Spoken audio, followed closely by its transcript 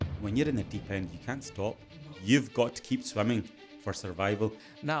when you're in the deep end, you can't stop. You've got to keep swimming for survival.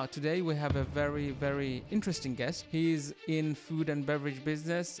 Now, today we have a very, very interesting guest. He's in food and beverage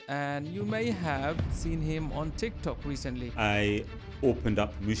business, and you may have seen him on TikTok recently. I opened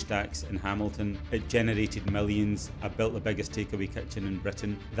up Mushtaq's in Hamilton. It generated millions. I built the biggest takeaway kitchen in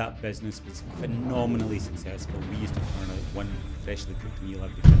Britain. That business was phenomenally successful. We used to turn out one freshly cooked meal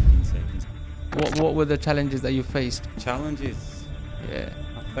every 15 seconds. What were the challenges that you faced? Challenges? Yeah.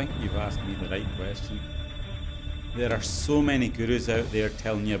 I think you've asked me the right question. There are so many gurus out there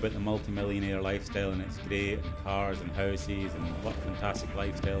telling you about the multi-millionaire lifestyle, and it's great, and cars and houses and what fantastic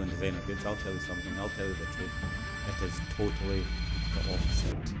lifestyle and designer goods. I'll tell you something, I'll tell you the truth. It is totally the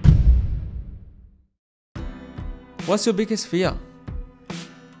opposite. What's your biggest fear?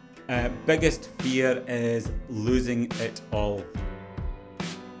 Biggest fear is losing it all.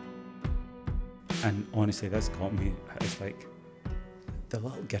 And honestly, this caught me. It's like the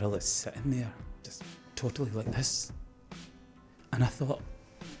little girl is sitting there, just totally like this. And I thought,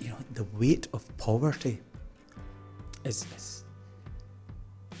 you know, the weight of poverty is this.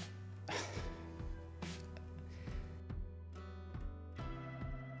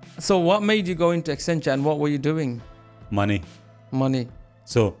 So what made you go into Accenture, and what were you doing? Money.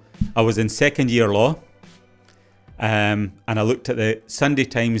 So I was in second year law, and I looked at the Sunday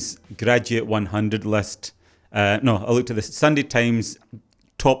Times Graduate 100 list. I looked at the Sunday Times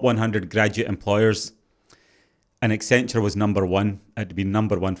top 100 graduate employers, and Accenture was number one. It had been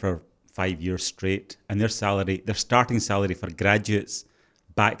number one for 5 years straight, and their starting salary for graduates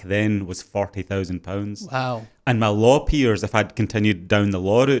back then was £40,000. Wow. And my law peers, if I'd continued down the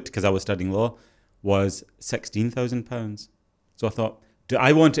law route, because I was studying law, was £16,000. So I thought, do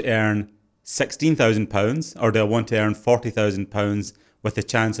I want to earn £16,000 or do I want to earn £40,000 with the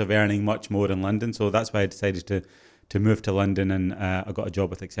chance of earning much more in London? So that's why I decided to move to London, and I got a job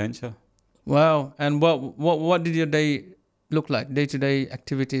with Accenture. Wow. And what did your day look like? Day-to-day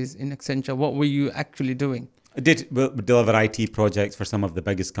activities in Accenture? What were you actually doing? I did deliver IT projects for some of the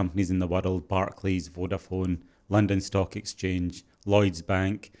biggest companies in the world: Barclays, Vodafone, London Stock Exchange, Lloyds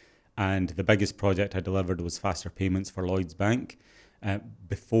Bank. And the biggest project I delivered was faster payments for Lloyds Bank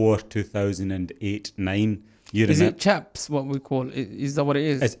before 2008-9. Is it CHAPS, what we call? Is that what it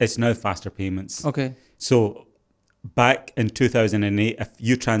is? It's now faster payments. Okay. So back in 2008, if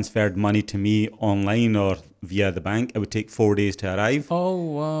you transferred money to me online or via the bank, it would take 4 days to arrive. Oh,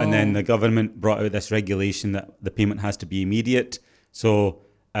 wow. And then the government brought out this regulation that the payment has to be immediate. So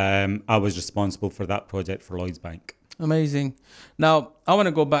I was responsible for that project for Lloyds Bank. Amazing. Now, I want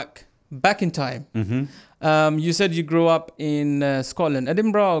to go back in time. Mm-hmm. You said you grew up in Scotland,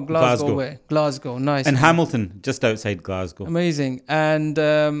 Edinburgh or Glasgow? Where? Glasgow, nice. In Hamilton, just outside Glasgow. Amazing. And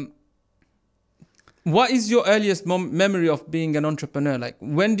what is your earliest memory of being an entrepreneur? Like,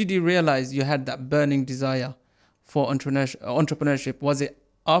 when did you realize you had that burning desire for entrepreneurship? Was it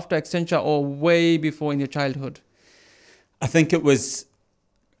after Accenture or way before in your childhood? I think it was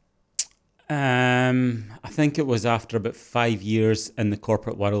after about 5 years in the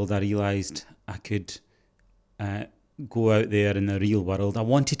corporate world, I realised I could go out there in the real world. I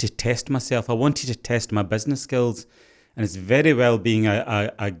wanted to test myself. I wanted to test my business skills. And it's very well being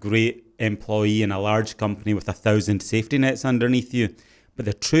a great employee in a large company with 1,000 safety nets underneath you. But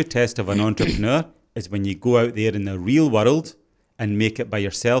the true test of an entrepreneur is when you go out there in the real world and make it by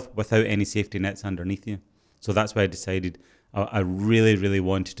yourself without any safety nets underneath you. So that's why I decided I really, really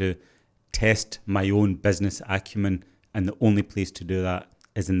wanted to test my own business acumen, and the only place to do that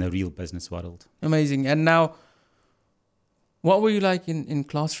is in the real business world. Amazing. And now, what were you like in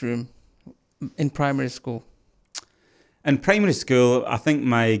classroom in primary school? In primary school, I think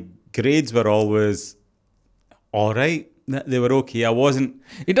my grades were always all right. They were okay. I wasn't...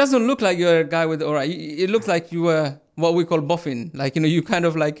 It doesn't look like you're a guy with all right. It looks like you were what we call boffin. Like, you kind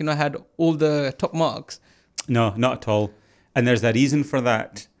of like, had all the top marks. No, not at all. And there's a reason for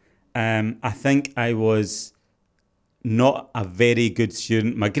that. I think I was not a very good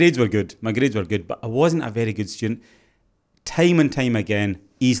student. My grades were good, but I wasn't a very good student. Time and time again,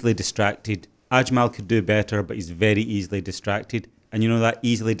 easily distracted. Ajmal could do better, but he's very easily distracted. And that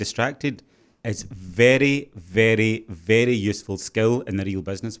easily distracted is very, very, very useful skill in the real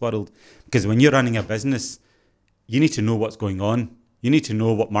business world. Because when you're running a business, you need to know what's going on. You need to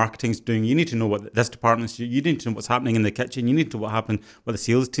know what marketing's doing. You need to know what this department's doing. You need to know what's happening in the kitchen. You need to know what the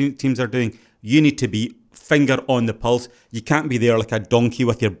sales teams are doing. You need to be finger on the pulse. You can't be there like a donkey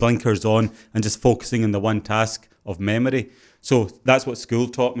with your blinkers on and just focusing on the one task of memory. So that's what school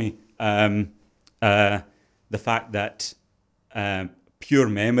taught me. The fact that pure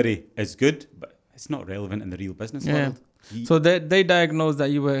memory is good, but it's not relevant in the real business world. So they diagnosed that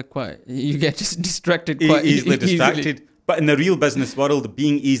you get just distracted quite Easily easily. distracted. But in the real business world,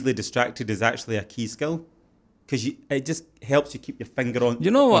 being easily distracted is actually a key skill because it just helps you keep your finger on.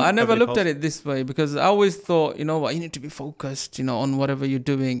 You know what? on I never every looked pulse. at it this way because I always thought, you know what, you need to be focused, on whatever you're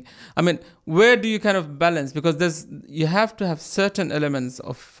doing. I mean, where do you kind of balance? Because you have to have certain elements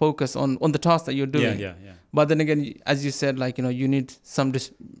of focus on the task that you're doing. Yeah. But then again, as you said, like, you need some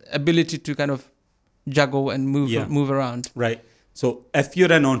ability to kind of juggle and move around. Right. So if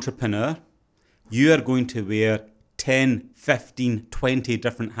you're an entrepreneur, you are going to wear 10, 15, 20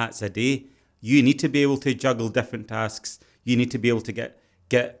 different hats a day. You need to be able to juggle different tasks. You need to be able to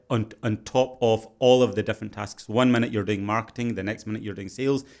get on top of all of the different tasks. 1 minute you're doing marketing, the next minute you're doing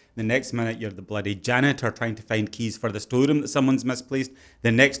sales, the next minute you're the bloody janitor trying to find keys for the storeroom that someone's misplaced.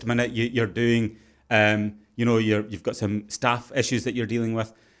 The next minute you're doing, you've got some staff issues that you're dealing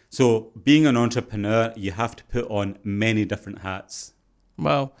with. So being an entrepreneur, you have to put on many different hats.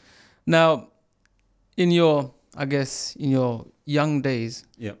 Wow. Now, in your young days,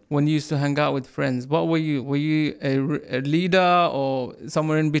 when you used to hang out with friends, what were you? Were you a leader or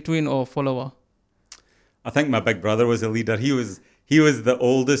somewhere in between or follower? I think my big brother was a leader. He was the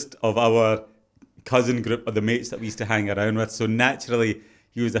oldest of our cousin group of the mates that we used to hang around with. So naturally,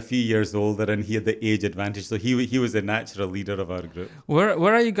 he was a few years older and he had the age advantage. So he was a natural leader of our group.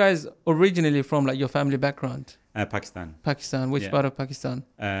 Where are you guys originally from, like your family background? Pakistan. Pakistan. Which part of Pakistan?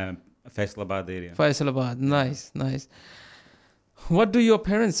 Faisalabad area. Faisalabad. Nice. What do your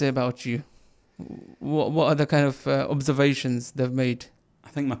parents say about you? What are the kind of observations they've made? I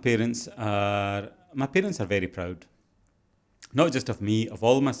think my parents are very proud. Not just of me, of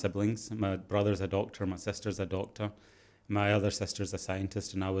all my siblings. My brother's a doctor, my sister's a doctor, my other sister's a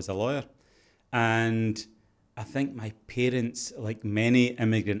scientist, and I was a lawyer. And I think my parents, like many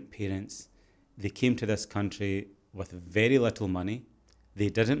immigrant parents, they came to this country with very little money. They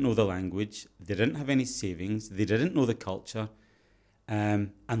didn't know the language. They didn't have any savings. They didn't know the culture.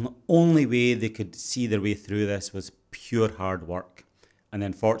 And the only way they could see their way through this was pure hard work. And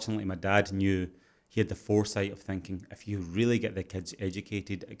then fortunately, my dad knew, he had the foresight of thinking, if you really get the kids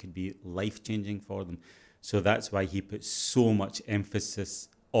educated, it could be life-changing for them. So that's why he put so much emphasis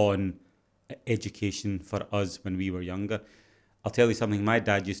on education for us when we were younger. I'll tell you something, my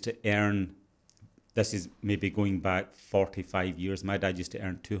dad used to earn, this is maybe going back 45 years, my dad used to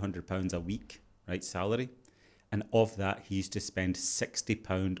earn £200 a week, right, salary. And of that, he used to spend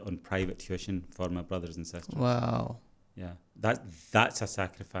 £60 on private tuition for my brothers and sisters. Wow. Yeah, that's a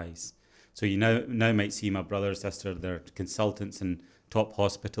sacrifice. So you now might see my brother or sister, they're consultants in top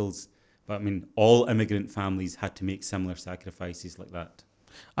hospitals. But I mean, all immigrant families had to make similar sacrifices like that.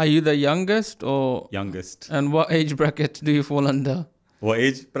 Are you the youngest or? Youngest. And what age bracket do you fall under? What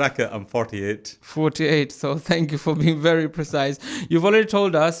age bracket? I'm 48. 48. So thank you for being very precise. You've already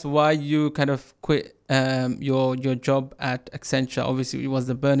told us why you kind of quit your job at Accenture. Obviously, it was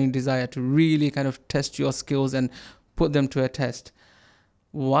the burning desire to really kind of test your skills and put them to a test.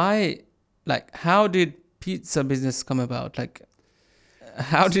 Why? Like, how did pizza business come about? Like,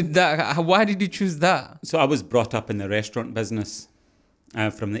 how did that? Why did you choose that? So I was brought up in the restaurant business.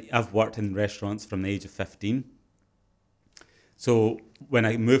 I've worked in restaurants from the age of 15. So when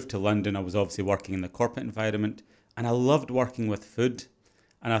I moved to London, I was obviously working in the corporate environment, and I loved working with food.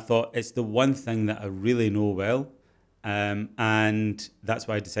 And I thought it's the one thing that I really know well, and that's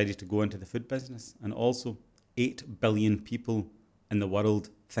why I decided to go into the food business. And also, 8 billion people in the world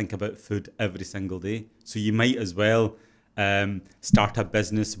think about food every single day. So you might as well start a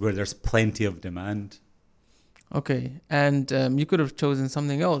business where there's plenty of demand. Okay, and you could have chosen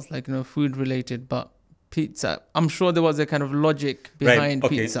something else, like food related, but pizza. I'm sure there was a kind of logic behind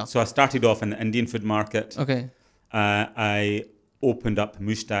pizza. So I started off in the Indian food market. Okay. I opened up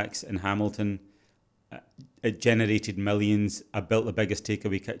Mushtaq's in Hamilton. It generated millions. I built the biggest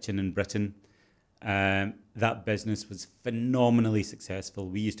takeaway kitchen in Britain. That business was phenomenally successful.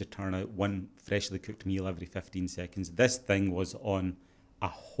 We used to turn out one freshly cooked meal every 15 seconds. This thing was on a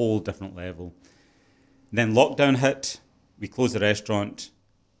whole different level. Then lockdown hit. We closed the restaurant.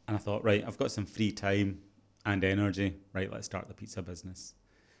 And I thought, right, I've got some free time and energy. Right, let's start the pizza business.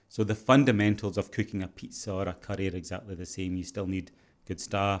 So the fundamentals of cooking a pizza or a curry are exactly the same. You still need good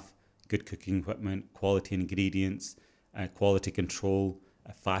staff, good cooking equipment, quality ingredients, quality control,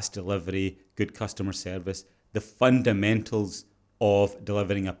 a fast delivery, good customer service. The fundamentals of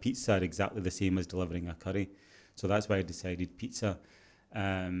delivering a pizza are exactly the same as delivering a curry. So that's why I decided pizza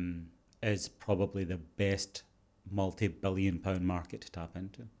is probably the best multi-billion-pound market to tap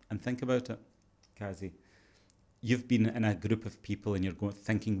into. And think about it, Kazi. You've been in a group of people and you're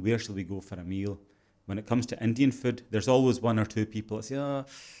thinking, where shall we go for a meal? When it comes to Indian food, there's always one or two people that say, "Oh,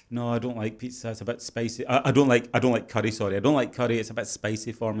 no, I don't like pizza. It's a bit spicy. I don't like curry. Sorry, I don't like curry. It's a bit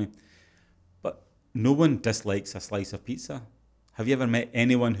spicy for me." But no one dislikes a slice of pizza. Have you ever met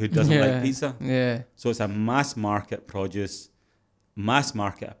anyone who doesn't like pizza? Yeah. So it's a mass market produce, mass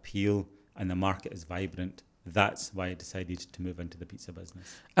market appeal, and the market is vibrant. That's why I decided to move into the pizza business.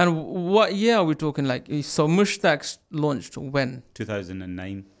 And what year are we talking? Like, so Mushtaq launched when?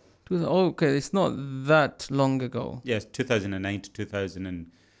 2009. Oh, okay, it's not that long ago. Yes, 2009 to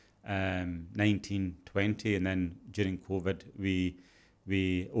 2019, 20, and then during COVID, we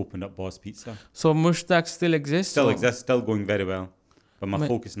opened up Boss Pizza. So Mushtaq still exists? Still exists, still going very well. But my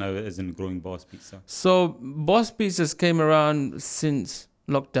focus now is in growing Boss Pizza. So Boss Pizzas came around since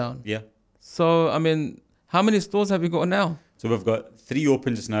lockdown. Yeah. So, I mean, how many stores have you got now? So we've got 3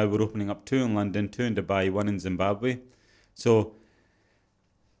 open just now. We're opening up 2 in London, 2 in Dubai, 1 in Zimbabwe. So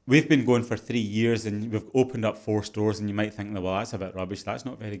we've been going for 3 years and we've opened up 4 stores, and you might think, well, that's a bit rubbish. That's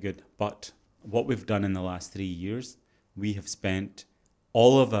not very good. But what we've done in the last 3 years, we have spent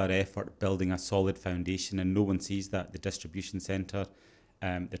all of our effort building a solid foundation, and no one sees that. The distribution centre,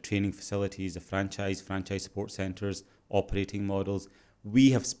 the training facilities, the franchise support centres, operating models.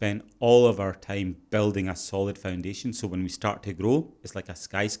 We have spent all of our time building a solid foundation. So when we start to grow, it's like a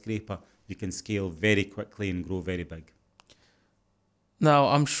skyscraper. You can scale very quickly and grow very big. Now,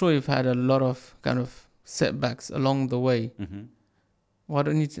 I'm sure you've had a lot of kind of setbacks along the way. Mm-hmm. Why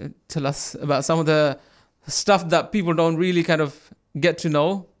don't you tell us about some of the stuff that people don't really kind of get to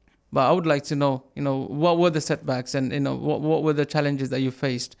know? But I would like to know, what were the setbacks and, what were the challenges that you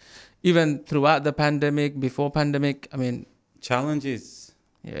faced, even throughout the pandemic, before pandemic? I mean, challenges.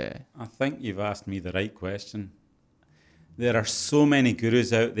 Yeah. I think you've asked me the right question. There are so many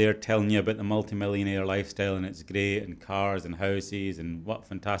gurus out there telling you about the multimillionaire lifestyle and it's great, and cars and houses and what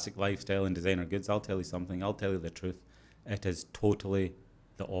fantastic lifestyle and designer goods. I'll tell you something. I'll tell you the truth. It is totally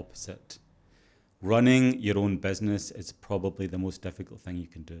the opposite. Running your own business is probably the most difficult thing you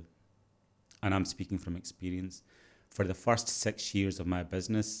can do. And I'm speaking from experience. For the first 6 years of my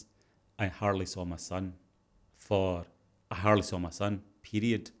business, I hardly saw my son.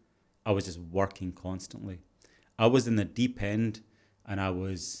 Period. I was just working constantly. I was in the deep end, and I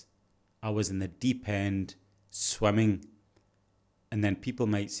was in the deep end swimming. And then people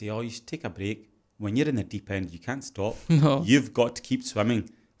might say, "Oh, you should take a break." When you're in the deep end, you can't stop. No. You've got to keep swimming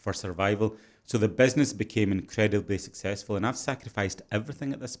for survival. So the business became incredibly successful, and I've sacrificed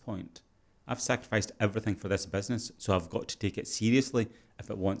everything at this point. I've sacrificed everything for this business, so I've got to take it seriously if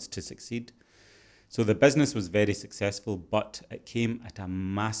it wants to succeed. So the business was very successful, but it came at a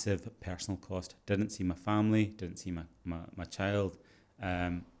massive personal cost. Didn't see my family, didn't see my child,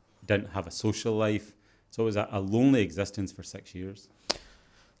 didn't have a social life. So it was a lonely existence for 6 years.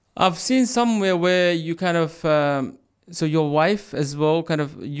 I've seen somewhere where you kind of, so your wife as well, kind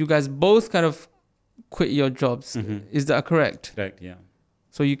of, you guys both kind of quit your jobs. Mm-hmm. Is that correct? Correct, yeah.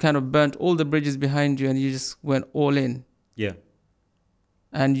 So you kind of burnt all the bridges behind you and you just went all in. Yeah.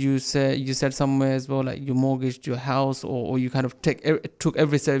 And you said somewhere as well, like you mortgaged your house, or you kind of took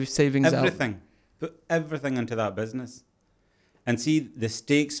every savings out. Everything. Put everything into that business. And see, the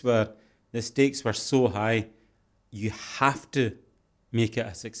stakes were so high. You have to make it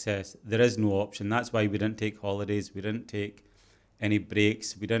a success. There is no option. That's why we didn't take holidays. We didn't take any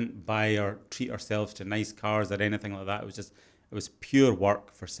breaks. We didn't buy or treat ourselves to nice cars or anything like that. It was pure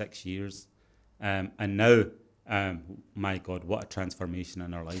work for 6 years. And now, my God, what a transformation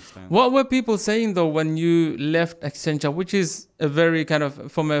in our lifestyle. What were people saying though when you left Accenture, which is a very kind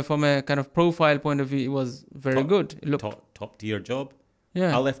of from a kind of profile point of view, it was very good. It looked top tier job.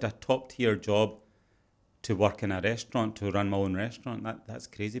 Yeah. I left a top tier job to work in a restaurant, to run my own restaurant. That's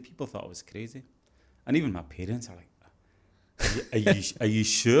crazy. People thought I was crazy, and even my parents are like, "Are you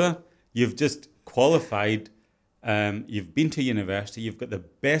sure? You've just qualified. You've been to university. You've got the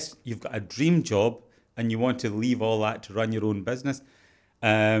best. You've got a dream job." And you want to leave all that to run your own business.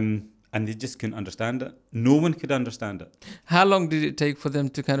 And they just couldn't understand it. No one could understand it. How long did it take for them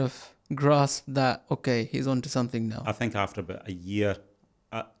to kind of grasp that, okay, he's onto something now? I think after about a year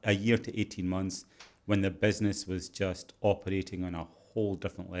to 18 months, when the business was just operating on a whole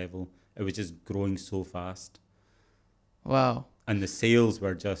different level, it was just growing so fast. Wow. And the sales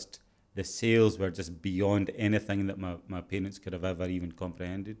were just beyond anything that my parents could have ever even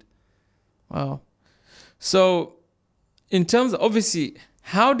comprehended. Wow. So, in terms of, obviously,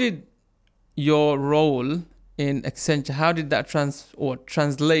 how did your role in Accenture, how did that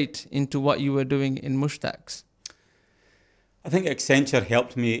translate into what you were doing in Mushtaq's? I think Accenture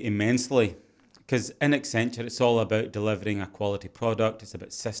helped me immensely, Because in Accenture, it's all about delivering a quality product. It's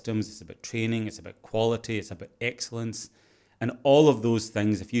about systems. It's about training. It's about quality. It's about excellence. And all of those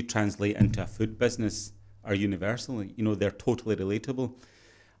things, if you translate into a food business, are universal. You know, they're totally relatable.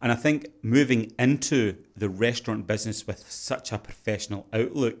 And I think moving into the restaurant business with such a professional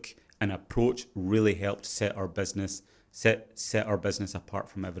outlook and approach really helped set our business apart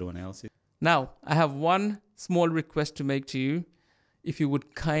from everyone else's. Now, I have one small request to make to you. If you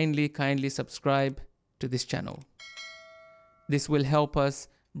would kindly subscribe to this channel. This will help us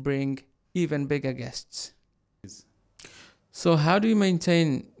bring even bigger guests. So how do you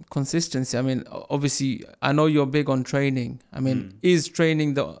maintain consistency? I mean, obviously, I know you're big on training. I mean, is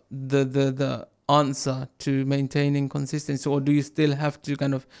training the answer to maintaining consistency, or do you still have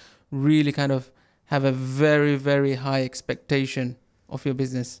to really have a very, very high expectation of your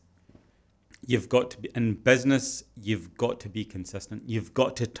business? You've got to be in business. You've got to be consistent. You've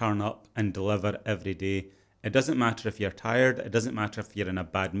got to turn up and deliver every day. It doesn't matter if you're tired. It doesn't matter if you're in a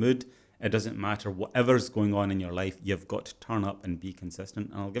bad mood. It doesn't matter whatever's going on in your life. You've got to turn up and be consistent.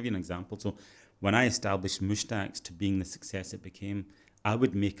 And I'll give you an example. So when I established Mushtaq's to being the success it became, I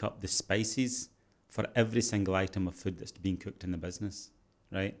would make up the spices for every single item of food that's being cooked in the business,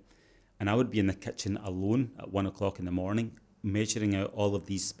 right? And I would be in the kitchen alone at 1 o'clock in the morning, measuring out all of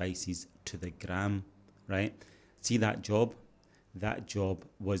these spices to the gram, right? See that job? That job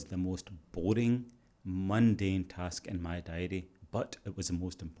was the most boring, mundane task in my diary, but it was the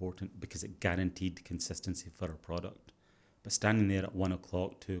most important because it guaranteed consistency for our product. But standing there at 1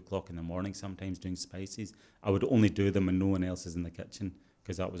 o'clock, 2 o'clock in the morning, sometimes doing spices, I would only do them when no one else is in the kitchen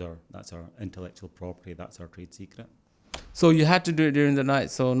because that's our intellectual property, that's our trade secret. So you had to do it during the night,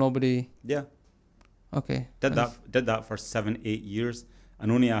 so nobody... Yeah. Okay. Did that for 7-8 years,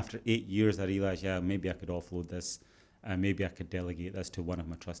 and only after 8 years I realised, yeah, maybe I could offload this, maybe I could delegate this to one of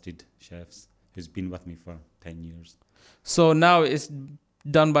my trusted chefs who's been with me for 10 years. So now it's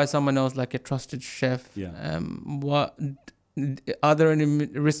done by someone else, like a trusted chef. Yeah. What are there any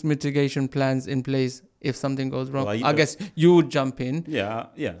risk mitigation plans in place if something goes wrong? Well, I guess you would jump in. Yeah.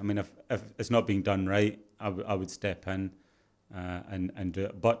 I mean, if it's not being done right, I would step in and do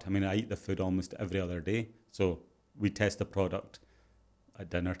it. But I mean, I eat the food almost every other day, so we test the product at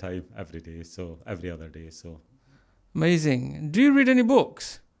dinner time every day, so every other day. So amazing. Do you read any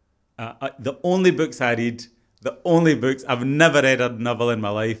books? The only books I read, I've never read a novel in my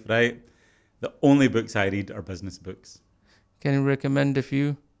life, right? The only books I read are business books. Can you recommend a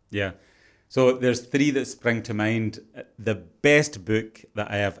few? Yeah. So there's 3 that spring to mind. The best book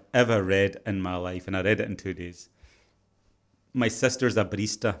that I have ever read in my life, and I read it in 2 days. My Sister's a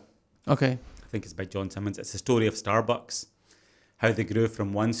Barista. Okay. I think it's by John Simmons. It's the story of Starbucks, how they grew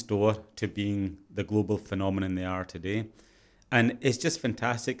from one store to being the global phenomenon they are today. And it's just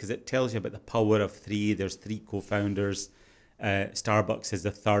fantastic because it tells you about the power of 3. There's 3 co-founders. Starbucks is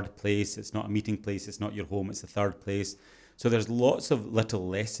the 3rd place. It's not a meeting place. It's not your home. It's the 3rd place. So there's lots of little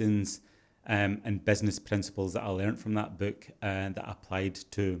lessons and business principles that I learned from that book that I applied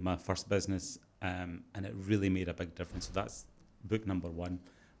to my first business. And it really made a big difference. So that's book number 1.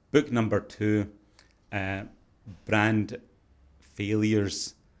 Book number 2, Brand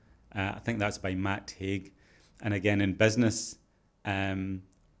Failures. I think that's by Matt Haig. And again, in business,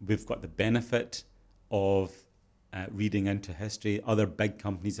 we've got the benefit of reading into history. Other big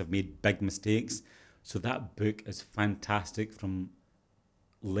companies have made big mistakes. So that book is fantastic from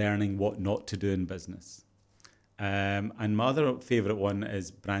learning what not to do in business. And my other favourite one is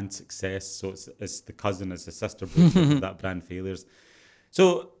Brand Success. So it's the cousin, it's the sister book of that, Brand Failures.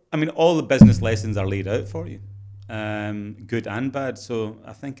 So, I mean, all the business lessons are laid out for you, good and bad. So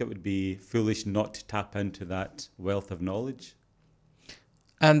I think it would be foolish not to tap into that wealth of knowledge.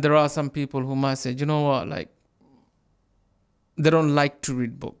 And there are some people who might say, you know what, like, they don't like to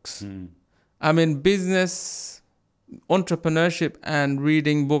read books. I mean, business, entrepreneurship and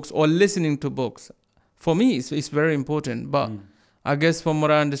reading books or listening to books, for me, it's very important. But I guess from what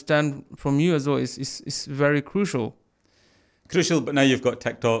I understand from you as well, it's very crucial. Crucial, but now you've got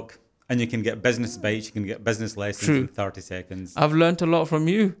TikTok and you can get business bites, you can get business lessons in 30 seconds. I've learned a lot from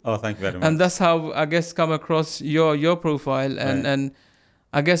you. Oh, thank you very much. And that's how, I guess, come across your profile. And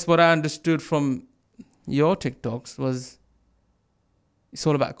I guess what I understood from your TikToks was it's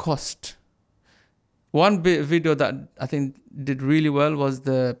all about cost. One video that I think did really well was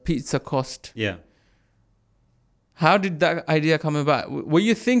the pizza cost. Yeah. How did that idea come about? Were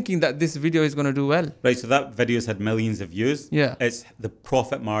you thinking that this video is going to do well? Right, so that video's had millions of views. Yeah. It's the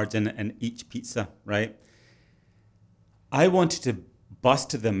profit margin in each pizza, right? I wanted to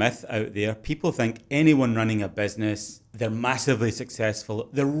bust the myth out there. People think anyone running a business, they're massively successful,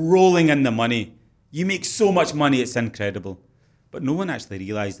 they're rolling in the money, You make so much money, it's incredible. But no one actually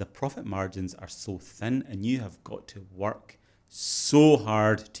realised the profit margins are so thin and you have got to work so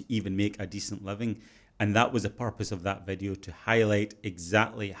hard to even make a decent living. And that was the purpose of that video, to highlight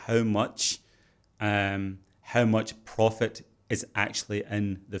exactly how much profit is actually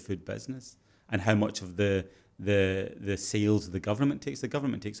in the food business and how much of the sales the government takes. The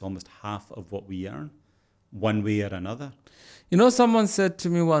government takes almost half of what we earn, one way or another. You know, someone said to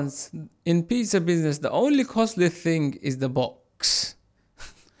me once, in pizza business, the only costly thing is the box.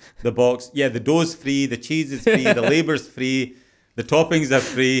 The box, yeah, the dough's free, the cheese is free, the labour's free, the toppings are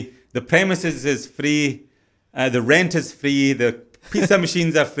free, the premises is free, the rent is free, the pizza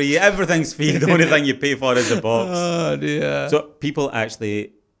machines are free, everything's free. The only thing you pay for is the box. Oh dear. So people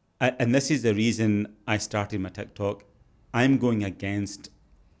actually, and this is the reason I started my TikTok, I'm going against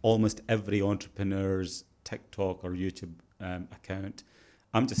almost every entrepreneur's TikTok or YouTube account.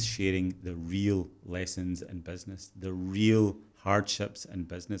 I'm just sharing the real lessons in business, the real hardships in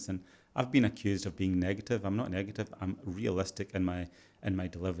business. And I've been accused of being negative. I'm not negative. I'm realistic in my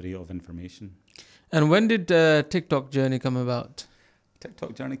delivery of information. And when did TikTok journey come about?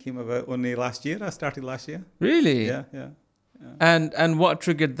 TikTok journey came about only last year. I started last year. Really? Yeah. And what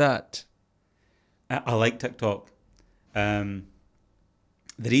triggered that? I like TikTok. The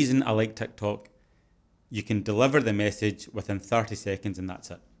reason I like TikTok, you can deliver the message within 30 seconds and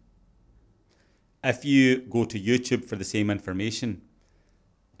that's it. If you go to YouTube for the same information,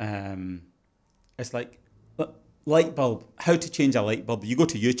 it's like light bulb, how to change a light bulb. You go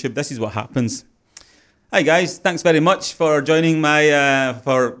to YouTube, this is what happens. Hi guys, thanks very much for joining my,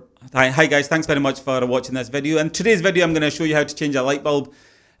 hi guys, thanks very much for watching this video. In today's video, I'm going to show you how to change a light bulb.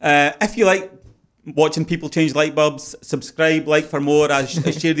 If you like watching people change light bulbs, subscribe, like for more. I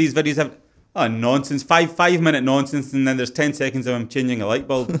share these videos. Oh, nonsense. 5-minute nonsense, and then there's 10 seconds of him changing a light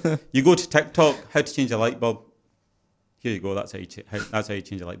bulb. You go to TikTok, how to change a light bulb. Here you go, that's how you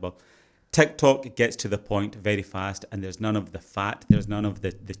change a light bulb. TikTok gets to the point very fast, and there's none of the fat, there's none of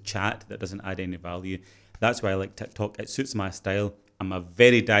the chat that doesn't add any value. That's why I like TikTok. It suits my style. I'm a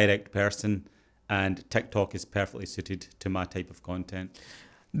very direct person, and TikTok is perfectly suited to my type of content.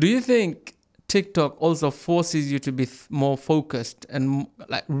 Do you think TikTok also forces you to be more focused and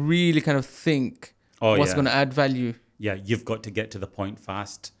like really kind of think what's going to add value? Yeah, you've got to get to the point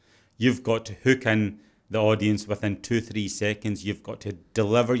fast. You've got to hook in the audience within 2-3 seconds. You've got to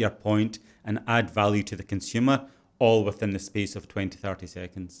deliver your point and add value to the consumer, all within the space of 20-30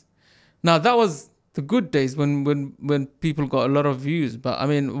 seconds. Now, that was the good days when people got a lot of views. But I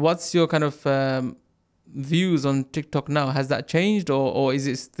mean, what's your kind of views on TikTok now? Has that changed, or is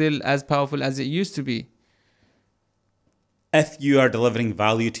it still as powerful as it used to be? If you are delivering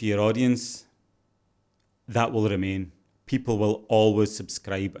value to your audience, that will remain. People will always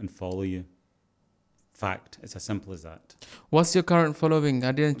subscribe and follow you. Fact. It's as simple as that. What's your current following?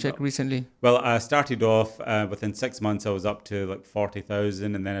 I didn't check recently. Well, I started off within 6 months. I was up to like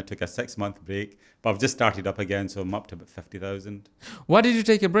 40,000, and then I took a 6-month break. But I've just started up again, so I'm up to about 50,000. Why did you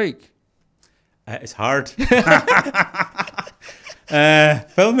take a break? It's hard.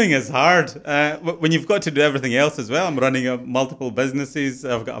 Filming is hard. When you've got to do everything else as well. I'm running multiple businesses.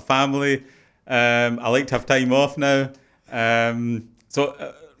 I've got a family. I like to have time off now. Running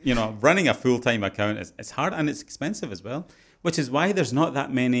a full-time account it's hard, and it's expensive as well, which is why there's not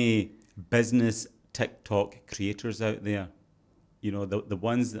that many business TikTok creators out there. You know, the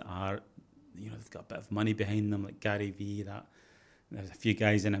ones that are, they've got a bit of money behind them, like Gary Vee, there's a few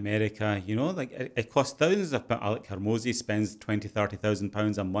guys in America, like it costs thousands of pounds. Alec Hormozy spends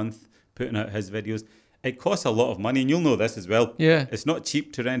 £20,000-30,000 a month putting out his videos. It costs a lot of money, and you'll know this as well. Yeah. It's not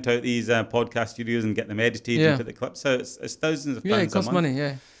cheap to rent out these podcast studios and get them edited and put the clips out. It's thousands of pounds a month. Yeah, it costs money,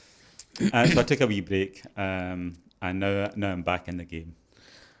 yeah. So I took a wee break, and now I'm back in the game.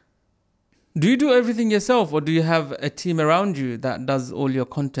 Do you do everything yourself, or do you have a team around you that does all your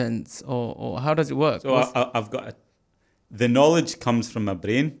contents, or how does it work? So I've got the knowledge comes from my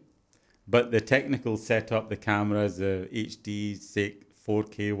brain, but the technical setup, the cameras, the HD,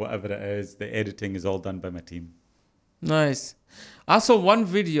 4K, whatever it is, the editing is all done by my team. Nice. I saw one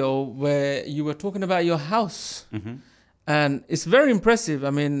video where you were talking about your house. Mm-hmm. And it's very impressive. I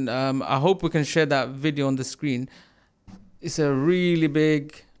mean, I hope we can share that video on the screen. It's a really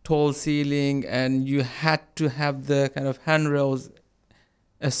big, tall ceiling, and you had to have the kind of handrails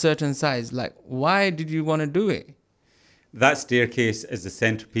a certain size. Like, why did you want to do it? That staircase is the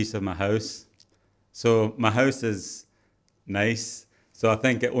centerpiece of my house. So my house is nice. So I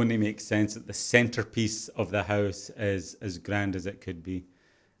think it only makes sense that the centerpiece of the house is as grand as it could be.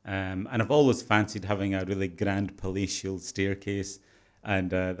 And I've always fancied having a really grand palatial staircase.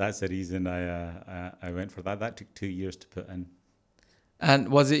 And that's the reason I went for that. That took 2 years to put in. And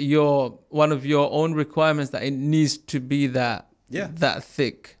was it one of your own requirements that it needs to be that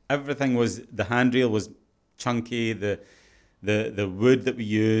thick? Everything was, the handrail was chunky. The wood that we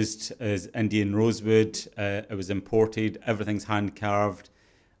used is Indian rosewood. It was imported. Everything's hand carved.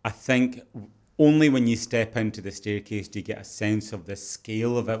 I think only when you step into the staircase do you get a sense of the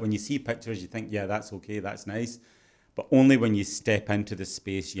scale of it. When you see pictures, you think, yeah, that's okay, that's nice. But only when you step into the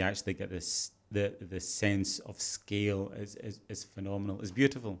space, you actually get this. The sense of scale is phenomenal. It's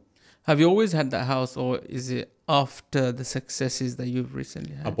beautiful. Have you always had that house, or is it after the successes that you've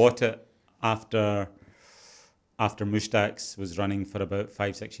recently had? I bought it after Mushtaq's was running for about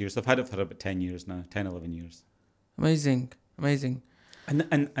 5-6 years. So I've had it for about 10 years now, 10, 11 years. Amazing.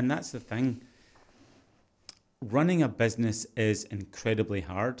 And that's the thing. Running a business is incredibly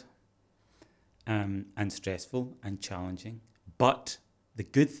hard and stressful and challenging. But the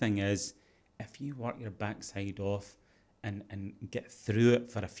good thing is, if you work your backside off and get through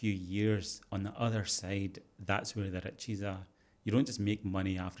it for a few years, on the other side, that's where the riches are. You don't just make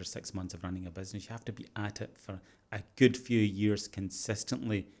money after 6 months of running a business. You have to be at it for a good few years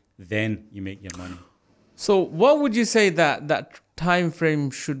consistently. Then you make your money. So what would you say that time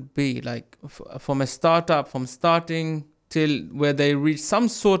frame should be? Like from a startup, from starting till where they reach some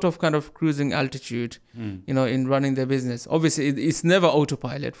sort of kind of cruising altitude, in running their business. Obviously, it's never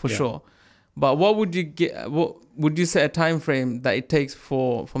autopilot for sure. But what would you say a time frame that it takes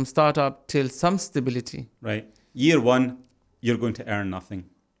from startup till some stability? Right. Year one, you're going to earn nothing,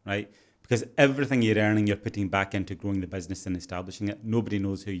 right? Because everything you're earning, you're putting back into growing the business and establishing it. Nobody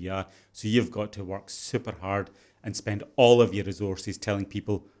knows who you are. So you've got to work super hard and spend all of your resources telling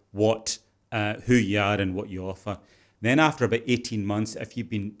people who you are and what you offer. Then after about 18 months, if you've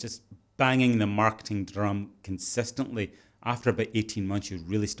been just banging the marketing drum consistently, after about 18 months, you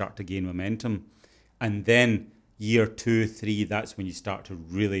really start to gain momentum. And then year 2, 3, that's when you start to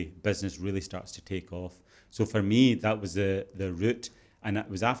business really starts to take off. So for me, that was the route. And it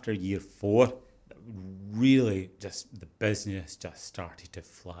was after year 4, that really just the business just started to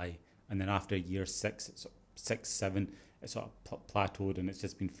fly. And then after year 6, 7, it sort of plateaued, and it's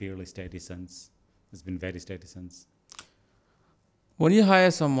just been fairly steady since. It's been very steady since. When you hire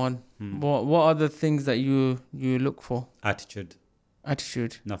someone, what are the things that you look for? Attitude.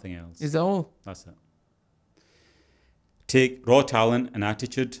 Nothing else. Is that all? That's it. Take raw talent and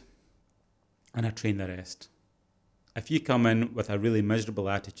attitude, and I train the rest. If you come in with a really miserable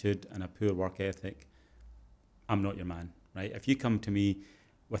attitude and a poor work ethic, I'm not your man, right? If you come to me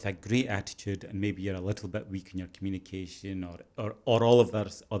with a great attitude and maybe you're a little bit weak in your communication or all of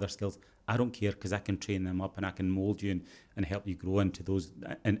those other skills, I don't care, because I can train them up and I can mold you and help you grow into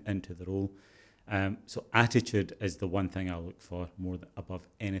into the role. So attitude is the one thing I look for above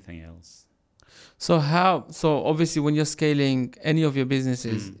anything else. So obviously when you're scaling any of your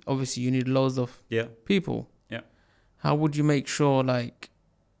businesses, obviously you need loads of people. Yeah. How would you make sure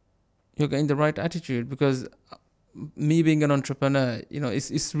you're getting the right attitude? Because me being an entrepreneur,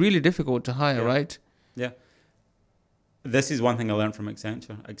 it's really difficult to hire, right? Yeah. This is one thing I learned from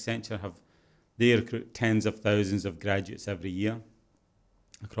Accenture. Accenture they recruit tens of thousands of graduates every year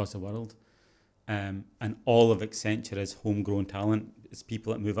across the world. And all of Accenture is homegrown talent. It's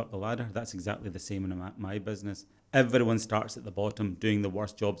people that move up the ladder. That's exactly the same in my business. Everyone starts at the bottom doing the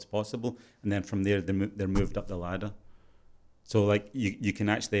worst jobs possible, and then from there they're moved up the ladder. So you can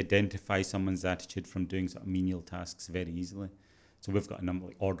actually identify someone's attitude from doing sort of menial tasks very easily. So we've got a number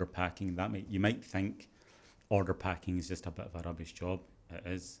like order packing. You might think order packing is just a bit of a rubbish job. It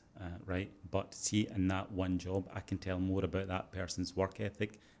is, right? But see, in that one job, I can tell more about that person's work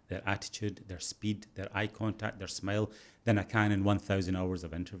ethic, their attitude, their speed, their eye contact, their smile, than I can in 1,000 hours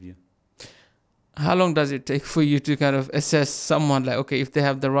of interview. How long does it take for you to kind of assess someone, if they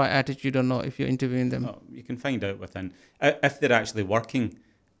have the right attitude or not, if you're interviewing them? Oh, you can find out within, if they're actually working,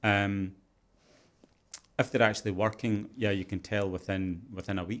 you can tell within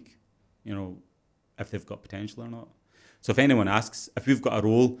a week, if they've got potential or not. So if anyone asks, if we've got a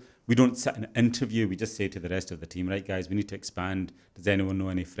role, we don't sit in an interview, we just say to the rest of the team, right guys, we need to expand. Does anyone know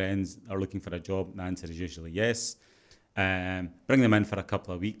any friends that are looking for a job? The answer is usually yes. Bring them in for a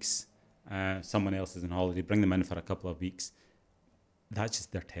couple of weeks. Someone else is on holiday, bring them in for a couple of weeks. That's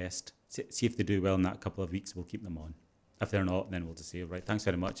just their test. See if they do well in that couple of weeks, we'll keep them on. If they're not, then we'll just say, right, thanks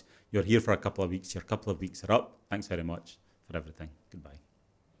very much. You're here for a couple of weeks. Your couple of weeks are up. Thanks very much for everything. Goodbye.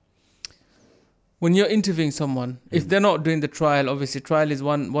 When you're interviewing someone, if they're not doing the trial, obviously trial is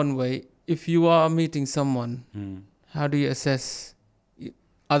one way. If you are meeting someone, how do you assess,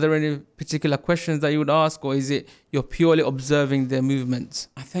 Are there any particular questions that you would ask, or is it you're purely observing their movements?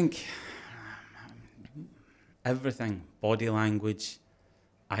 I think everything, body language,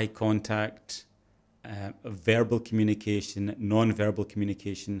 eye contact, verbal communication, non-verbal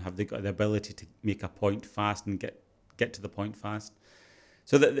communication, have they got the ability to make a point fast and get to the point fast?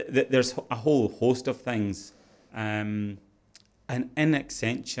 So there's a whole host of things. And in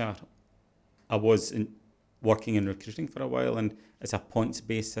Accenture, I was working in recruiting for a while, and it's a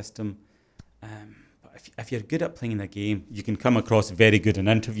points-based system. But if you're good at playing the game, you can come across very good in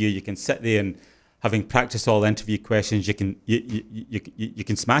interview. You can sit there and, having practiced all interview questions, you can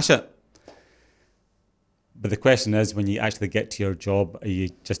smash it. But the question is, when you actually get to your job, are you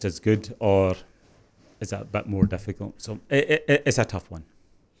just as good, or is that a bit more difficult? So it's a tough one.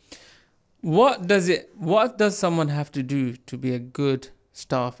 What does someone have to do to be a good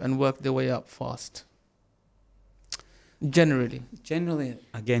staff and work their way up fast? Generally,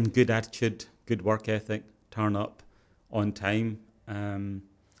 again, good attitude, good work ethic, turn up on time,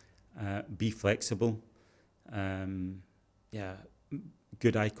 be flexible, good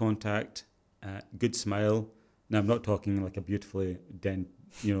eye contact, good smile. Now, I'm not talking like a beautifully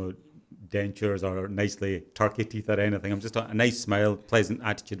dentures or nicely turkey teeth or anything. I'm just talking a nice smile, pleasant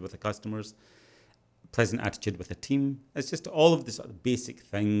attitude with the customers, pleasant attitude with the team. It's just all of the sort of basic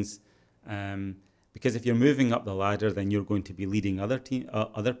things. Because if you're moving up the ladder, then you're going to be leading other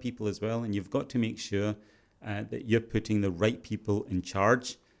people as well, and you've got to make sure that you're putting the right people in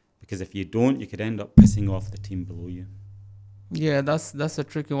charge. Because if you don't, you could end up pissing off the team below you. Yeah, that's a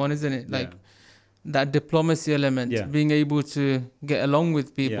tricky one, isn't it? Like that diplomacy element, being able to get along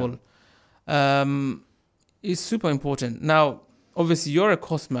with people, is super important. Now, obviously, you're a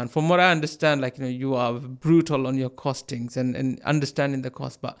cost man. From what I understand, you are brutal on your costings and understanding the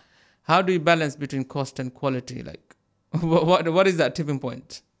cost. But how do you balance between cost and quality? Like, what is that tipping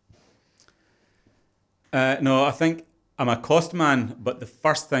point? No, I think I'm a cost man, but the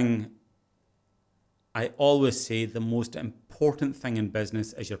first thing I always say, the most important thing in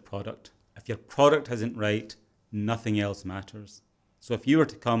business is your product. If your product isn't right, nothing else matters. So if you were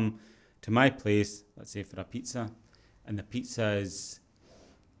to come to my place, let's say for a pizza, and the pizza is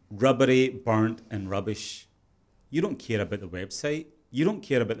rubbery, burnt, and rubbish, you don't care about the website. You don't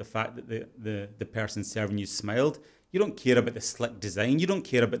care about the fact that the person serving you smiled. You don't care about the slick design. You don't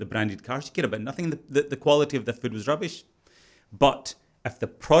care about the branded cars. You care about nothing. The quality of the food was rubbish. But if the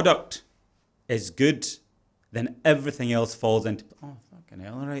product is good, then everything else falls into, oh, fucking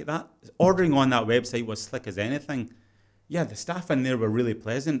hell, all right, that ordering on that website was slick as anything. Yeah, the staff in there were really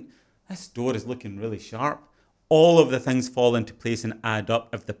pleasant. This store is looking really sharp. All of the things fall into place and add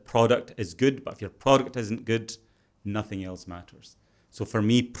up if the product is good. But if your product isn't good, nothing else matters. So for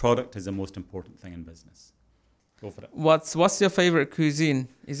me, product is the most important thing in business. Go for it. What's your favorite cuisine?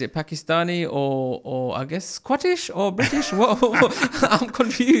 Is it Pakistani or I guess Scottish or British? I'm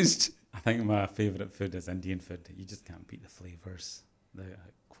confused. I think my favorite food is Indian food. You just can't beat the flavors, the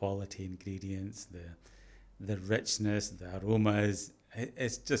quality ingredients, the richness, the aromas.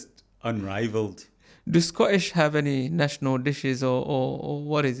 It's just unrivaled. Do Scottish have any national dishes or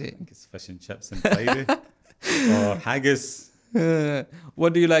what is it? I think it's fish and chips and Friday or haggis.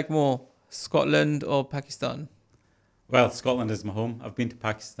 What do you like more, Scotland or Pakistan? Well, Scotland is my home. I've been to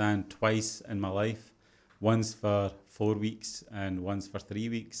Pakistan twice in my life, once for 4 weeks and once for 3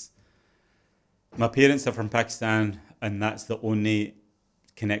 weeks. My parents are from Pakistan, and that's the only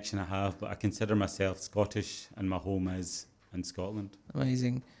connection I have, but I consider myself Scottish, and my home is in Scotland.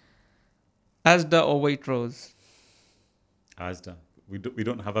 Amazing. Asda or Waitrose? Asda. We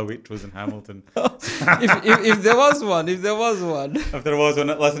don't have a Waitrose in Hamilton. if there was one. If there was one.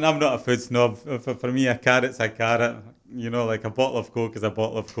 Listen, I'm not a food snob. For me, a carrot's a carrot. Like a bottle of Coke is a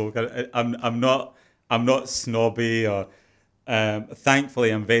bottle of Coke. I'm not snobby or.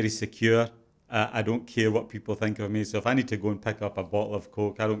 Thankfully, I'm very secure. I don't care what people think of me. So if I need to go and pick up a bottle of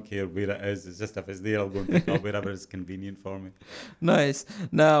Coke, I don't care where it is. It's just if it's there, I'll go and pick it up wherever is convenient for me. Nice.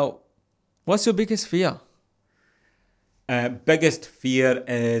 Now, what's your biggest fear? Biggest fear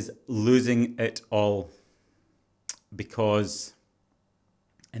is losing it all, because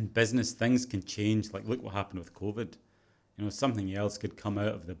in business things can change. Like, look what happened with COVID. Something else could come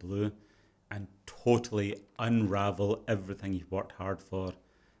out of the blue and totally unravel everything you've worked hard for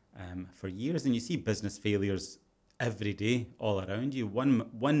years. And you see business failures every day all around you.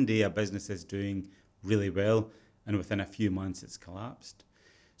 One day a business is doing really well, and within a few months it's collapsed.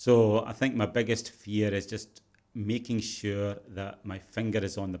 So I think my biggest fear is just making sure that my finger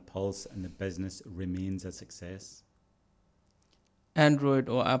is on the pulse and the business remains a success. Android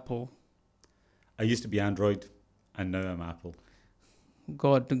or Apple? I used to be Android and now I'm Apple.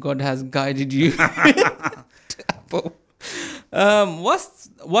 God has guided you. What's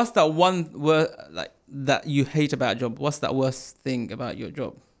that one word like that you hate about job? What's that worst thing about your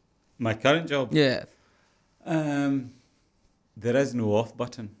job? My current job, Yeah. there is no off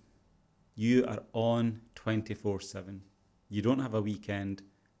button. You are on 24/7. You don't have a weekend.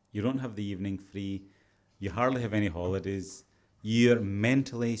 You don't have the evening free. You hardly have any holidays. You're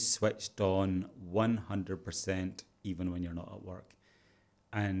mentally switched on 100% even when you're not at work.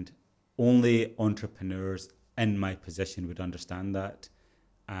 And only entrepreneurs in my position would understand that,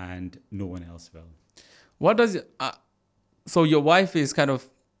 and no one else will. What does it, so your wife is kind of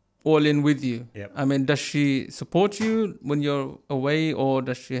all in with you. Yep. I mean, does she support you when you're away, or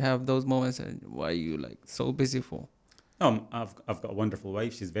does she have those moments and why are you like so busy for? I've got a wonderful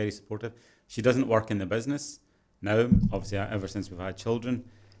wife. She's very supportive. She doesn't work in the business now, obviously, ever since we've had children.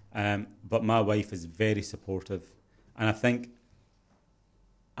 But my wife is very supportive. And I think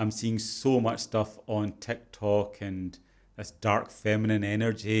I'm seeing so much stuff on TikTok and this dark feminine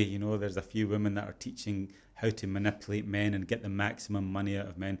energy. You know, there's a few women that are teaching how to manipulate men and get the maximum money out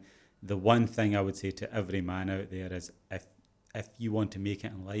of men. The one thing I would say to every man out there is if you want to make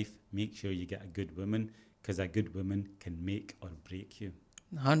it in life, make sure you get a good woman, because a good woman can make or break you.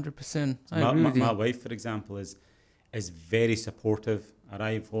 100%. I agree with you. My wife, for example, is very supportive.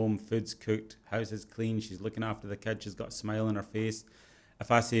 Arrive home, food's cooked, house is clean, she's looking after the kids, she's got a smile on her face.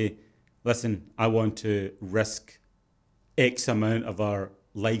 If I say, listen, I want to risk X amount of our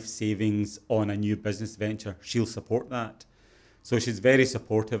life savings on a new business venture, she'll support that. So she's very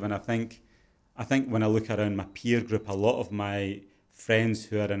supportive, and I think when I look around my peer group, a lot of my friends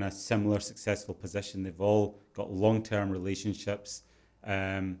who are in a similar successful position, they've all got long-term relationships,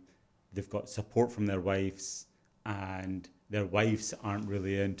 they've got support from their wives, and their wives aren't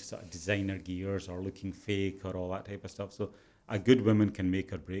really into sort of designer gears or looking fake or all that type of stuff. So a good woman can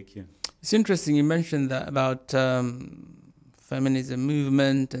make or break you. It's interesting you mentioned that about feminism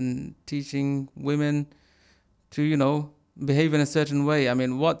movement and teaching women to, behave in a certain way. I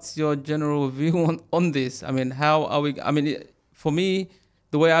mean, what's your general view on this? I mean, how are we... I mean, for me,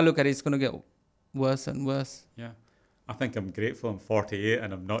 the way I look at it, it's going to get worse and worse. Yeah. I think I'm grateful I'm 48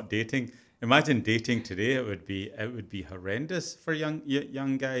 and I'm not dating. Imagine dating today, it would be horrendous for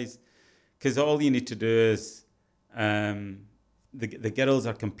young guys, because all you need to do is the girls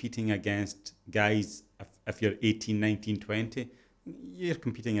are competing against guys. If you're 18, 19, 20, you're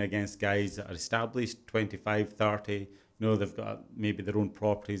competing against guys that are established, 25, 30. They've got maybe their own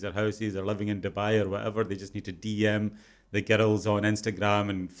properties or houses, they're living in Dubai or whatever. They just need to DM the girls on Instagram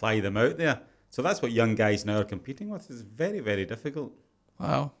and fly them out there. So that's what young guys now are competing with. It's very, very difficult.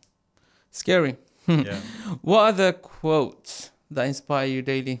 Wow. Scary. Yeah. What are the quotes that inspire you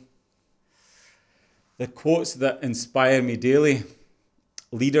daily? The quotes that inspire me daily: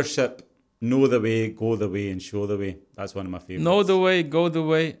 leadership, know the way, go the way, and show the way. That's one of my favorites. Know the way, go the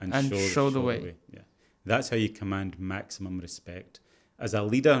way, and show the way. Yeah. That's how you command maximum respect. As a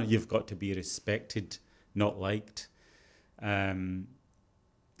leader, you've got to be respected, not liked. And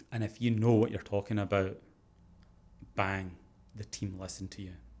if you know what you're talking about, bang, the team listen to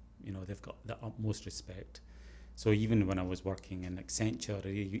you. They've got the utmost respect. So even when I was working in Accenture, or